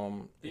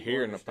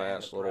here in the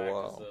past little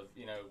while. Of,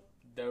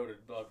 doe to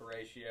buck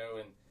ratio,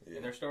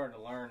 and they're starting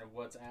to learn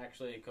what's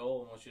actually a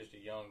colt and what's just a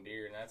young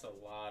deer, and that's a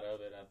lot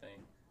of it, I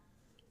think.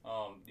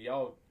 Do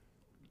y'all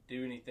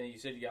do anything? You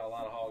said you got a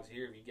lot of hogs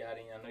here. Have you got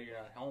any? I know you're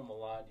not home a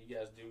lot. Do you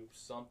guys do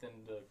something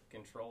to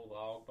control the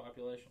hog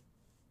population?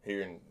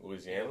 Here in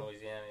Louisiana?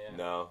 Yeah.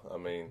 No, I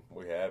mean,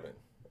 we haven't.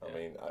 I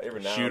mean,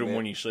 every now shoot and them then,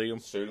 when you see them.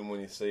 Shoot them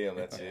when you see them,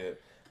 that's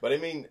it. But I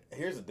mean,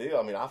 here's the deal.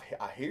 I mean,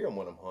 I hear them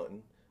when I'm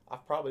hunting.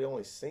 I've probably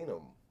only seen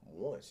them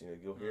once.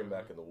 You'll hear them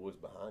back in the woods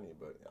behind you,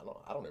 but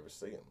I don't ever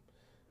see them.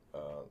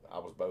 I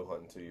was bow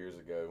hunting 2 years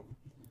ago,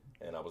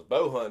 and I was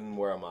bow hunting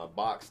where my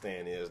box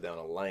stand is down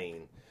a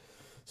lane.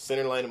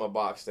 Center lane of my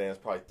box stand is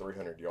probably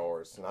 300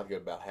 yards, and I'd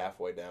get about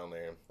halfway down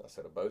there, and I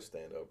set a bow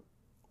stand up.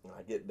 And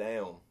I get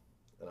down,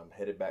 and I'm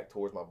headed back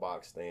towards my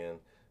box stand,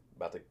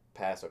 about to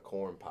pass a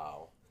corn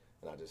pile,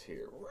 and I just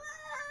hear,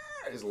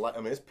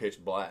 it's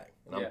pitch black,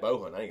 and I'm bow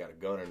hunting. I ain't got a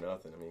gun or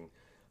nothing. I mean,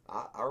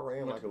 I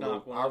ran like a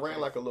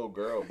little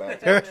girl back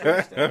to the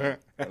tree stand,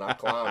 and I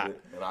climbed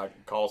it, and I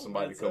called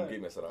somebody to come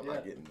get me. I said, I'm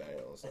not getting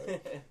down. So,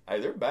 hey,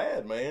 they're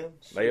bad, man.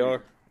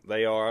 Shoot.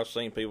 They are. I've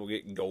seen people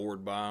get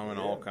gored by them and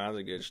all kinds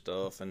of good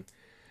stuff. And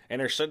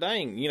they're so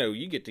dang,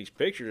 you get these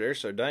pictures, there's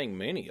so dang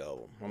many of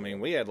them. I mean,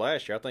 we had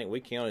last year, I think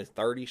we counted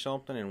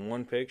 30-something in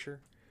one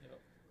picture. Yep.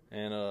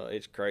 And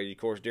it's crazy. Of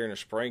course, during the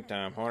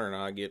springtime, Hunter and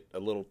I get a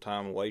little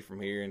time away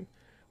from here, and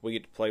we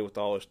get to play with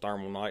all this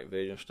thermal night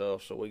vision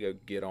stuff, so we go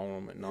get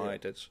on them at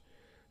night. You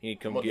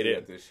need to come get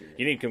it.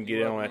 You need to come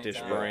get on that this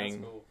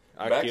spring.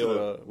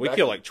 Cool. We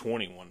killed like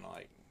 20 one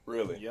night.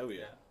 Really? Oh,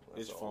 yeah.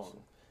 It's awesome.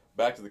 fun.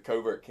 Back to the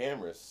covert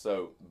cameras.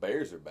 So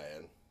bears are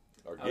bad.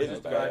 Or getting bad. I was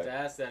about to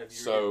ask that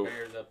if you were getting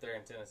bears up there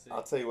in Tennessee.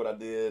 I'll tell you what I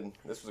did.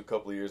 This was a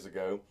couple of years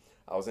ago.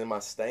 I was in my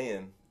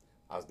stand.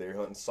 I was deer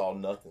hunting, saw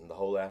nothing the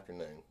whole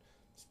afternoon.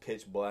 It's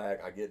pitch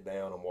black. I get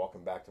down. I'm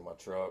walking back to my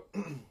truck.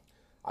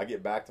 I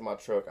get back to my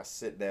truck. I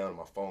sit down, and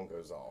my phone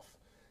goes off.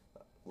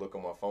 Look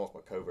on my phone. It's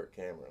my covert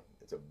camera.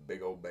 It's a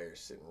big old bear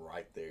sitting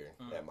right there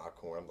at my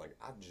corner. I'm like,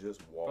 I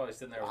just walked. Probably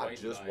sitting there I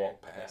just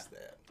walked past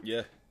that.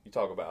 Yeah. You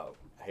talk about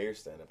hair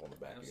standing up on the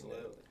back of your neck.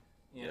 Absolutely.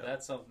 Yeah,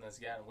 that's something that's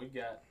gotten. We've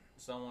got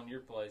someone your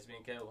place. Me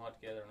and Caleb hunt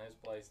together on his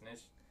place,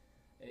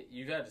 and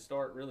you've had to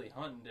start really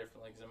hunting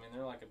differently because I mean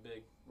they're like a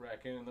big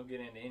raccoon. They'll get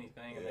into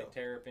anything and they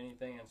tear up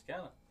anything, and it's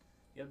kind of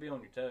you got to be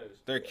on your toes.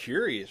 They're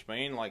curious,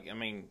 man. Like I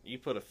mean, you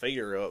put a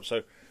feeder up.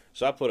 So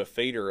I put a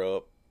feeder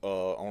up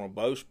on a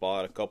bow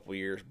spot a couple of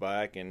years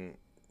back, and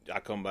I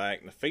come back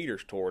and the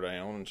feeder's tore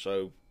down, and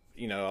so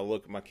I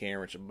look at my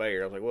camera, it's a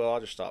bear. I was like, well, I'll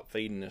just stop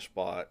feeding this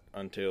spot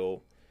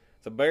until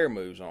the bear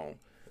moves on.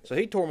 So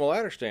he tore my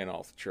ladder stand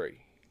off the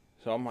tree.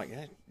 So I'm like,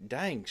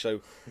 dang.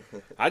 So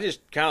I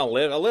just kind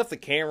of left the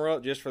camera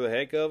up just for the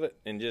heck of it,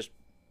 and just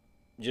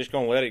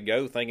gonna let it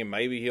go, thinking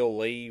maybe he'll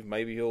leave,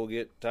 maybe he'll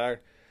get tired.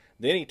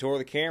 Then he tore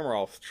the camera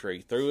off the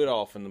tree, threw it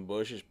off in the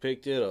bushes,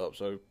 picked it up.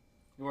 So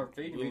you weren't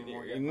feeding him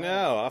anymore.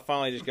 No, I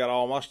finally just got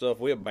all my stuff.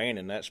 We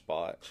abandoned that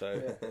spot.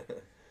 So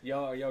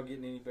are y'all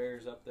getting any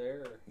bears up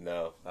there? Or?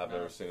 No, I've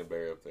never seen a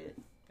bear up there.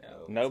 Yeah.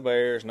 No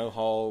bears, no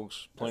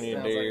hogs, plenty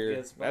of deer.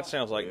 Like that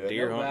sounds like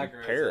deer hunting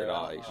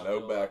paradise.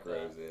 No back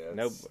roads, yeah.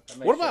 No.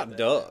 What about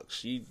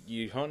ducks?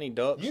 You hunt any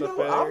ducks up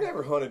there? I've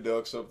never hunted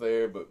ducks up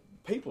there, but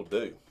people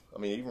do. I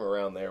mean, even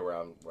around there where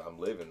I'm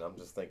living, I'm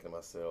just thinking to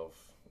myself,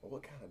 well,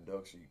 what kind of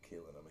ducks are you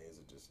killing? I mean, is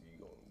it just you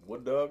going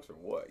wood ducks or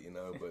what?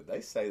 But they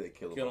say they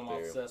kill them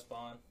off there.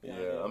 Cesspond.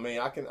 Yeah, I mean,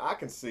 I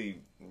can see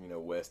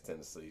West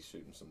Tennessee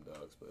shooting some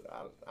ducks, but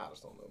I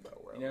just don't know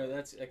about where.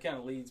 That kind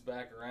of leads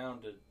back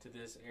around to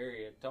this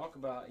area. Talk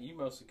about you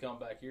mostly come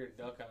back here to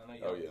duck hunt. I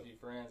know you have a few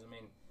friends. I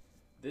mean,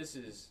 this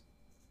is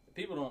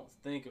people don't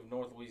think of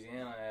North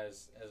Louisiana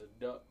as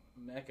a duck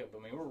mecca. But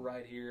I mean, we're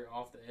right here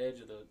off the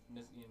edge of the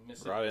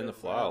Mississippi. Right in the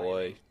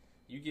flyway.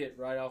 You get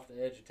right off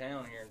the edge of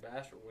town here in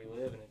Bastrop where we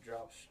live, and it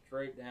drops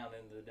straight down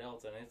into the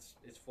Delta, and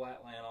it's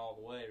flat land all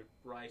the way,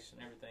 rice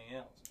and everything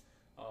else.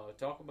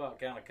 Talk about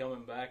kind of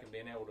coming back and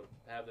being able to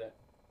have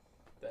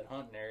that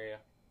hunting area.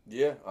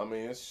 Yeah, I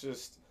mean, it's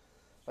just,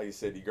 like you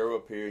said, you grow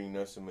up here, you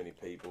know so many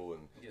people,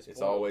 and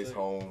it's always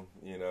home,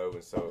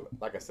 and so,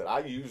 like I said,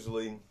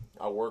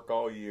 I work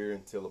all year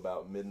until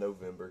about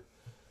mid-November,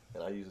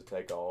 and I usually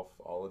take off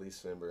all of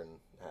December and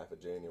half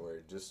of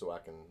January just so I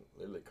can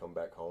literally come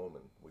back home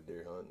and we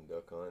deer hunt and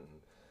duck hunt,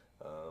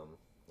 and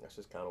that's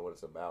just kind of what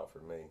it's about for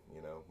me.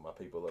 My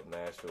people up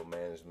Nashville,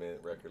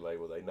 management, record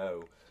label, they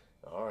know.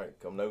 All right,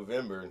 come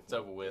November, it's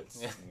over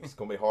with. It's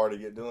gonna be hard to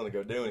get done to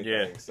go do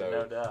anything. Yeah, so,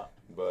 no doubt.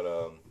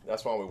 But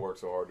that's why we work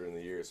so hard during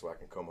the year so I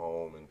can come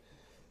home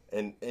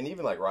and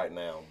even like right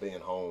now, being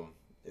home,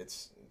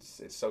 it's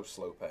so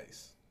slow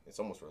pace. It's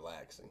almost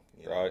relaxing,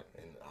 right?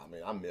 And I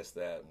mean, I miss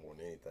that more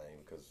than anything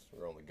because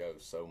we're on the go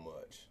so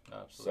much,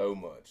 Absolutely. so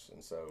much,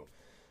 and so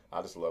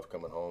I just love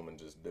coming home and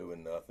just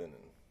doing nothing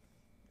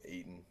and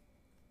eating.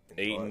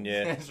 Eating,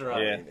 yeah, that's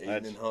right. Yeah,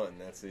 eating and hunting.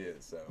 That's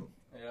it. So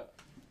yeah.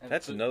 And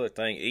that's another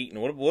thing. Eating.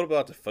 What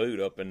about the food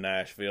up in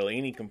Nashville?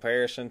 Any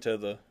comparison to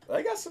the?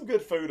 They got some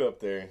good food up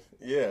there.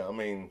 Yeah, I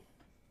mean.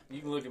 You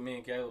can look at me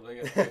and Caleb.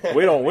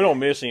 we don't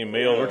miss any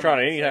meals. We're trying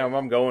to anytime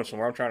I'm going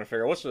somewhere, I'm trying to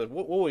figure out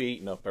what we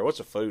eating up there. What's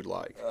the food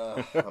like?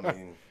 I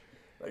mean,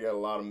 they got a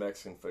lot of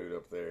Mexican food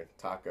up there.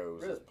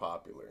 Tacos is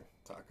popular.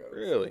 Tacos,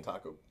 really,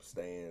 taco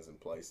stands and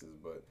places.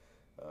 But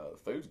the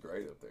food's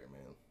great up there,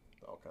 man.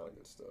 All kind of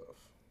good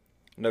stuff.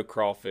 No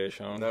crawfish,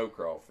 huh? No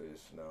crawfish.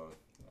 No.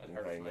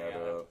 Hang that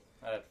up.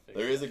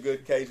 There is a that.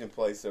 good Cajun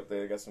place up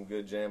there. They got some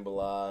good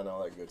jambalaya and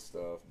all that good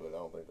stuff, but I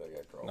don't think they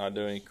got crawfish. Not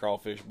doing any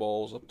crawfish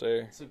bowls up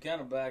there. So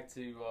kind of back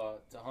to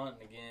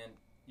hunting again.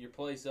 Your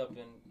place up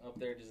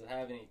there, does it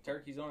have any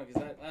turkeys on it?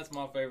 Because that's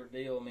my favorite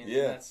deal. I mean,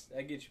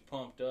 that gets you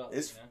pumped up.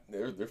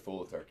 They're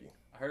full of turkey.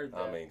 I heard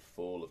that. I mean,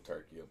 full of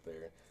turkey up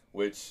there.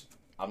 Which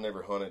I've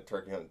never hunted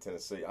turkey hunting in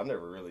Tennessee. I've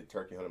never really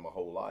turkey hunted my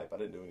whole life. I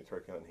didn't do any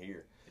turkey hunting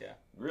here. Yeah.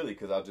 Really,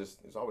 because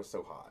it's always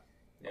so hot.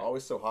 Yeah.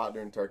 Always so hot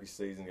during turkey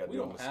season. We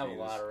don't have a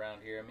lot around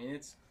here. I mean,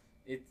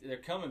 they're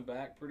coming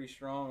back pretty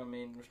strong. I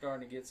mean, we're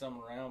starting to get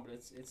some around, but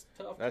it's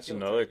tough. That's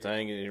another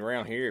thing.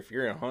 Around here, if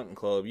you're in a hunting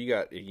club, you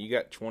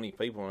got 20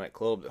 people in that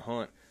club that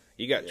hunt.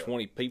 You got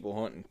 20 people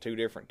hunting 2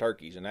 different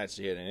turkeys, and that's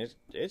it. And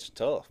it's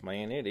tough,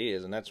 man. It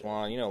is, and that's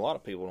why a lot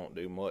of people don't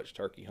do much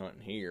turkey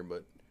hunting here.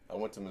 But I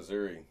went to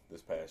Missouri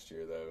this past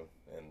year though,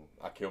 and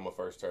I killed my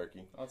first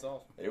turkey. That's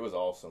awesome. It was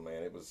awesome,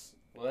 man. It was.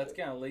 Well, that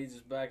kind of leads us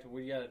back to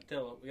we got to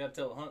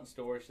tell a hunting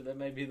story. So that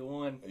may be the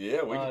one.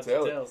 Yeah, we can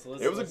tell it. So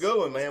it was a good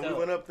one, man. We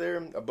went up there.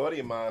 A buddy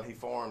of mine, he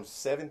farms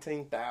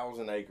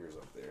 17,000 acres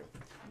up there.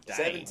 Dang.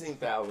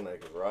 17,000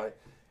 acres, right?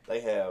 They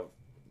have.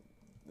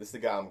 This is the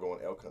guy I'm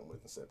going elk hunting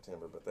with in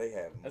September, but they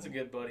have. That's a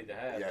good buddy to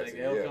have. Yeah, Take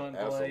elk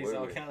hunting plays,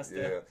 all kind of stuff.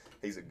 Yeah,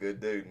 he's a good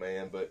dude,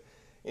 man. But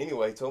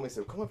anyway, he told me, he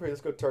said, "Come up here, let's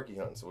go turkey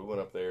hunting." So we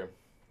went up there,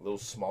 little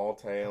small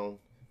town,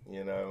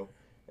 and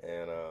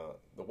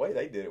the way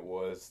they did it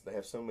was they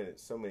have so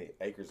many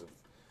acres of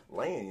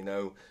land.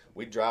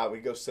 We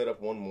go set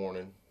up one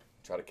morning,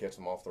 try to catch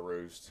them off the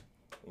roost.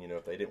 You know,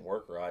 if they didn't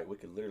work right, we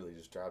could literally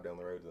just drive down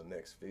the road to the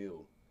next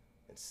field.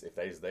 And if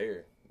they was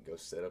there, go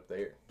set up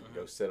there.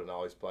 Go set up in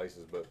all these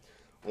places. But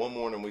one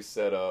morning we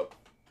set up,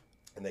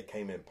 and they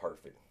came in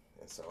perfect.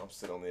 And so I'm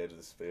sitting on the edge of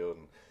this field,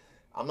 and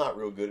I'm not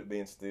real good at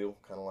being still,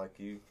 kind of like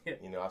you.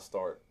 You know,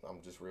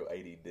 I'm just real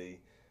ADD.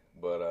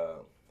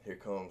 But here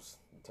comes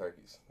the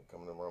turkeys. They're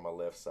coming around my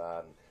left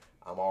side,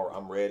 and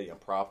I'm ready. I'm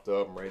propped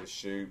up. I'm ready to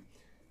shoot.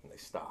 And they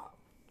stop.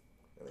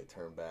 And they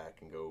turn back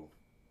and go.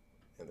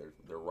 And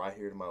they're right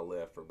here to my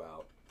left for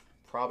about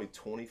probably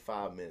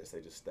 25 minutes.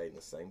 They just stayed in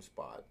the same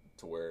spot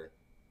to where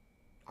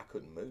I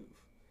couldn't move.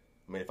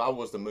 I mean, if I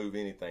was to move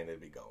anything, they'd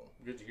be gone.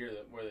 Good to hear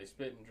that where they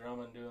spitting,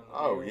 drumming, doing the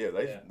Oh deal.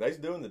 They's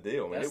doing the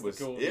deal. I mean, That's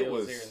it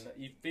was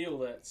you feel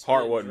that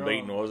heart wasn't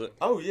beating, was it?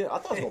 Oh yeah, I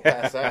thought I was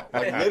gonna pass out.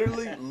 Like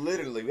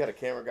literally, we had a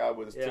camera guy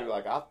with us too.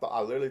 Like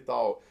I literally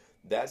thought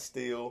that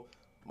still.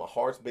 My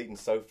heart's beating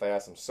so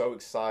fast. I'm so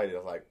excited. I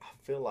was like, I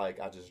feel like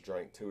I just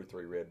drank 2 or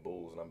 3 Red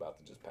Bulls and I'm about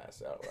to just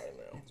pass out right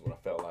now. That's what I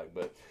felt like.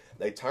 But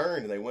they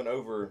turned and they went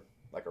over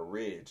like a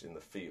ridge in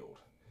the field.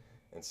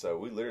 And so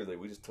we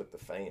just took the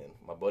fan.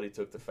 My buddy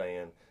took the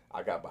fan.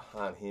 I got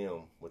behind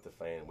him with the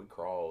fan. We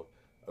crawled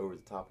over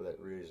the top of that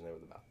ridge and it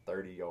was about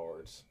 30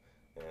 yards.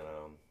 And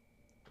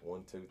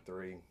 1, 2,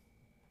 3,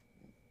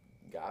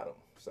 got him.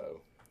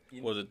 So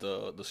was it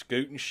the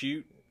scoot and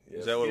shoot?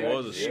 Yes. Is that what it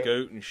was? A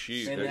scoot and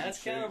shoot. And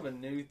that's kind of a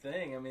new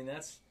thing. I mean,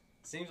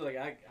 seems like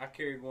I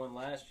carried one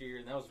last year,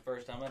 and that was the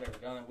first time I'd ever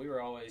done it. We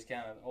were always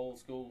kind of old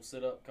school,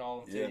 sit up,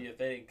 calling to you. If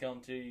they didn't come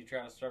to you,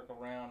 try to circle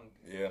around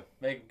and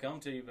make them come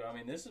to you. But I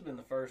mean, this has been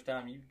the first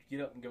time you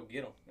get up and go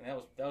get them, and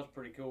that was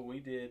pretty cool.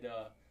 We did.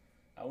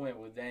 I went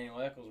with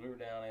Daniel Eccles. We were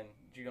down in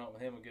you hunt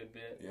with him a good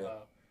bit. Yeah.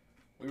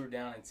 We were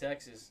down in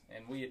Texas,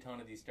 and we had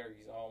hunted these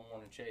turkeys all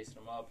morning, chasing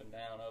them up and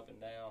down,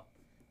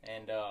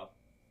 and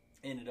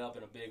ended up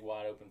in a big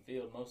wide open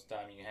field. Most of the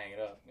time you can hang it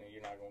up.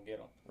 You're not going to get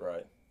them.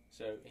 Right.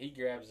 So he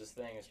grabs this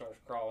thing and starts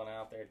crawling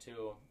out there to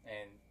him,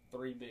 and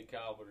 3 big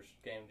cobblers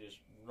came just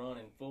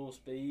running full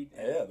speed.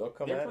 Yeah, they'll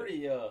come at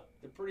it.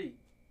 They're pretty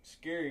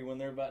scary when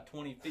they're about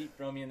 20 feet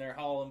from you and they're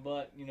hauling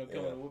butt, coming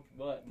to whoop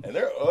your butt. And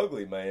they're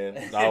ugly, man.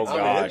 Oh,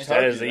 gosh.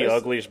 That is the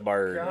ugliest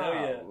bird.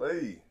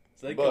 Golly.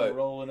 So they come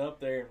rolling up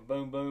there, and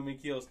boom, boom, he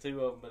kills 2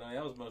 of them. But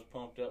that was the most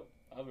pumped up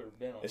I've ever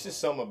been on. It's just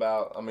something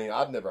about,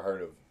 I'd never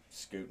heard of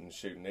scooting and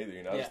shooting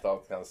either. I just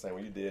thought kind of the same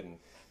way you did. And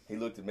he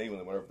looked at me when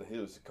they went over the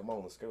hill and said, "Come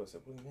on, let's go." I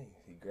said, "What do you mean?"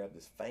 He grabbed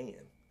this fan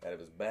out of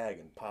his bag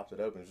and popped it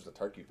open. It was just a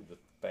turkey, the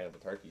fan of a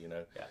turkey,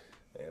 Yeah.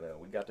 And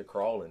we got to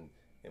crawling.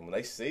 And when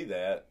they see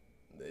that,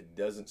 it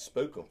doesn't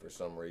spook them for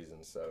some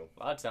reason. So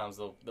a lot of times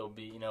they'll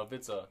be, if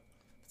it's a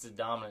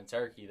dominant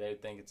turkey, they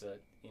think it's a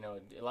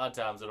lot of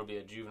times it'll be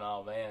a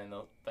juvenile fan and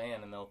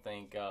they'll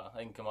think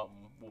they can come up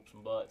and whoop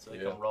some butt. So they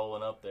come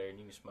rolling up there and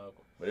you can smoke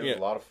them. But it was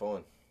a lot of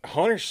fun.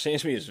 Hunter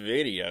sends me this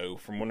video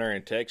from when they're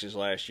in Texas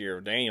last year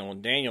of Daniel.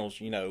 And Daniel's,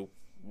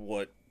 5'8",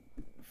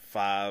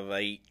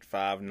 5'9",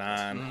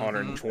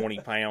 120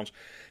 pounds.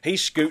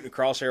 He's scooting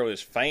across there with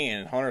his fan.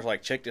 And Hunter's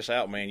like, "Check this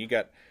out, man.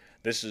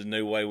 This is a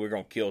new way we're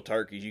going to kill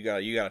turkeys. You got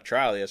to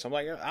try this." I'm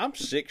like, "I'm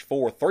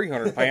 6'4",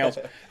 300 pounds.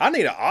 I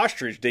need an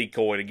ostrich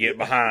decoy to get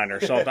behind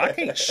or something. I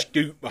can't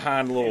scoot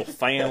behind a little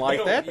fan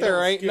like that.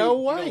 There ain't no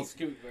way." You don't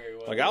scoot very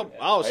well. Like I'll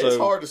also, it's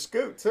hard to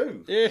scoot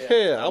too.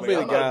 Yeah, I'll be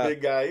the I'm guy. not a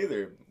big guy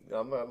either.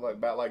 I'm not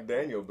about like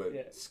Daniel,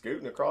 but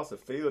scooting across the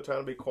field,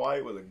 trying to be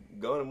quiet with a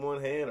gun in one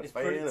hand, a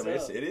fan.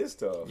 It is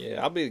tough.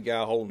 Yeah, I'll be the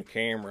guy holding the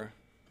camera.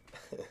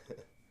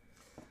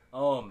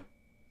 So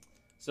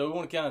we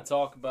want to kind of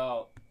talk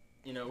about,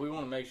 we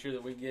want to make sure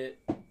that we get.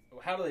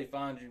 How do they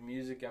find your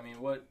music? I mean,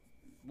 what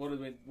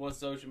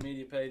social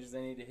media pages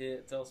they need to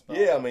hit? Tell us about.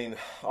 Yeah,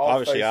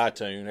 obviously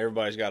iTunes.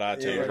 Everybody's got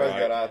iTunes. Yeah,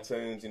 everybody's got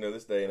iTunes.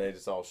 This day and age,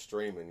 it's all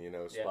streaming.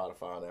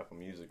 Spotify and Apple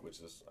Music, which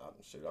is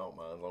I don't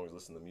mind as long as you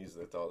listen to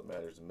music. That's all that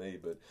matters to me.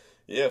 But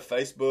yeah,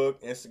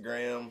 Facebook,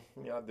 Instagram.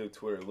 I do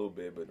Twitter a little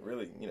bit, but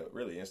really,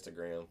 really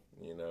Instagram.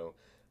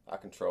 I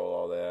control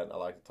all that. I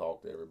like to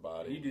talk to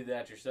everybody. You do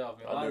that yourself.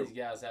 A lot of these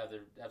guys have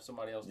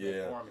somebody else do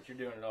it for them, but you're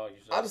doing it all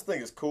yourself. I just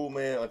think it's cool,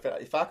 man.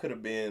 If I could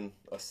have been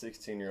a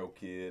 16-year-old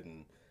kid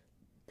and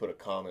put a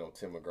comment on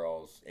Tim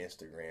McGraw's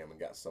Instagram and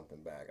got something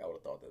back, I would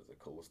have thought that was the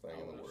coolest thing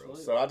in the world.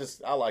 So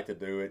I like to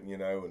do it,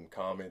 and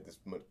comment as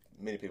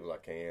many people as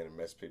I can and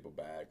message people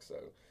back. So,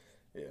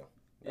 yeah.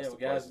 Well,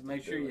 guys,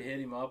 make sure you hit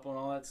him up on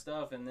all that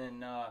stuff, and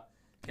then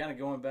kind of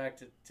going back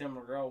to Tim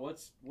McGraw,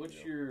 what's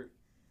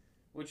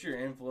your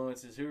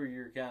influences? Who are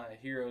your kind of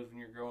heroes when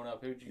you're growing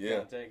up? Who'd you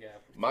kind of take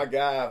after? My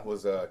guy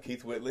was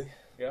Keith Whitley.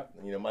 Yeah.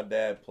 My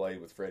dad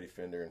played with Freddie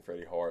Fender and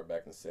Freddie Hart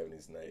back in the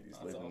 70s and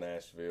 80s. Lived in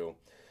Nashville.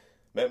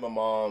 Met my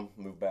mom,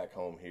 moved back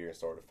home here, and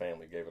started a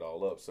family, gave it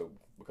all up. So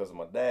because of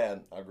my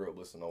dad, I grew up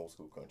listening to old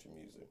school country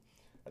music.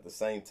 At the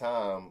same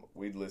time,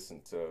 we'd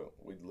listen to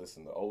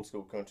old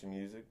school country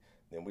music.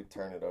 Then we'd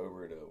turn it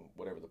over to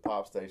whatever the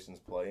pop stations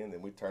play, and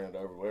then we'd turn it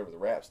over to whatever the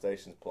rap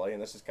stations play.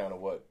 And that's just kind of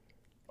what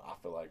I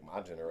feel like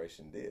my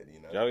generation did,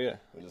 Oh, yeah.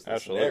 We just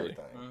absolutely. listened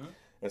to everything.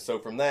 And so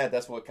from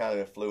that's what kind of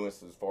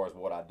influenced as far as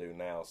what I do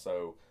now.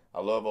 So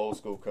I love old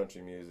school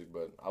country music,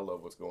 but I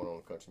love what's going on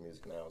in country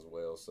music now as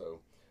well. So,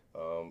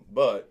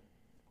 but,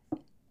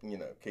 you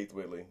know, Keith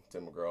Whitley,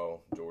 Tim McGraw,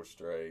 George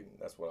Strait,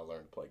 that's what I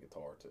learned to play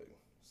guitar too.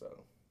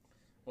 So.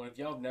 Well, if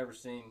y'all have never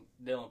seen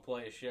Dylan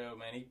play a show,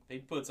 man, he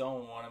puts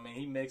on one. I mean,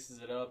 he mixes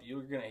it up.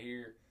 You're going to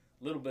hear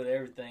a little bit of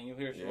everything. You'll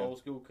hear some old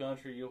school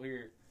country. You'll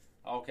hear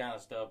all kind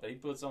of stuff. But he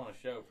puts on a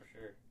show for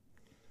sure.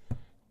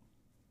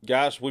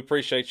 Guys, we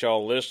appreciate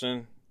y'all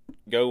listening.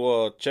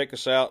 Go check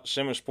us out,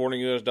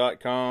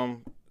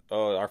 SimmonsSportingGoods.com,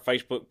 our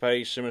Facebook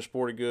page, Simmons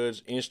Sporting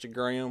Goods,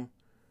 Instagram,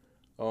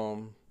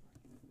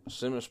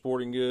 Simmons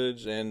Sporting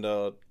Goods, and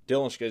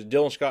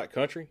Dylan Scott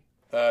Country.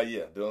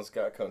 Yeah, Dylan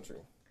Scott Country.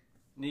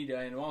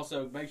 And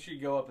also make sure you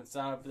go up and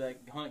sign up for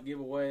that hunt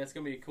giveaway. That's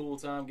going to be a cool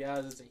time,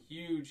 guys. It's a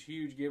huge,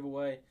 huge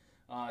giveaway.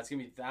 It's going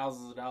to be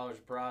thousands of dollars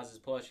of prizes,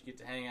 plus you get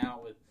to hang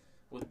out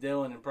with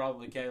Dylan and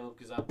probably Caleb,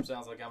 because it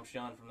sounds like I'm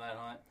shunned from that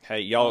hunt. Hey,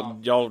 y'all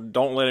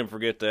don't let him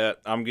forget that.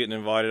 I'm getting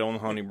invited on the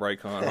honey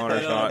break hunt.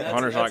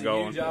 Hunter's not going. That's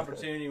a huge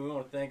opportunity. We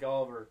want to thank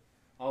all of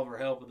our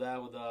help with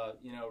that, with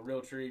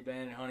Real Tree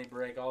Band and Honey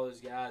Break, all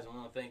those guys. We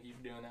want to thank you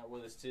for doing that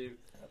with us too.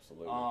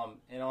 Absolutely.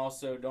 And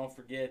also don't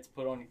forget to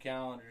put on your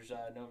calendars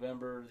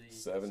November the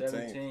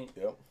 17th.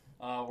 Yep.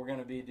 We're going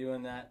to be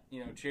doing that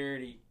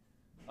charity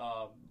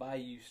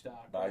Bayou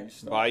Stock. Right?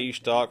 Bayou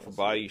Stock for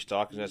Bayou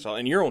Stock, and that's all.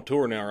 And you're on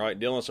tour now, right,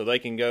 Dylan? So they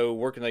can go.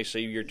 Where can they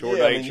see your tour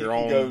dates? You're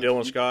on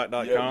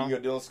DylanScott.com. Yeah, you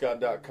can go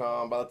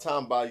DylanScott.com. By the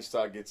time Bayou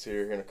Stock gets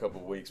here in a couple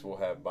of weeks, we'll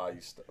have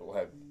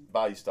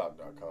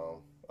BayouStock.com.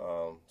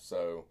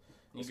 So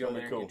you go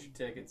there and get your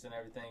tickets and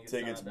everything.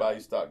 Tickets,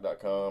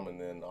 BayouStock.com, and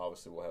then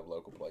obviously we'll have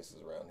local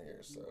places around here.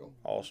 So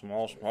awesome.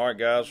 All right,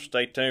 guys,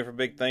 stay tuned for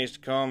big things to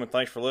come, and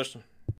thanks for listening.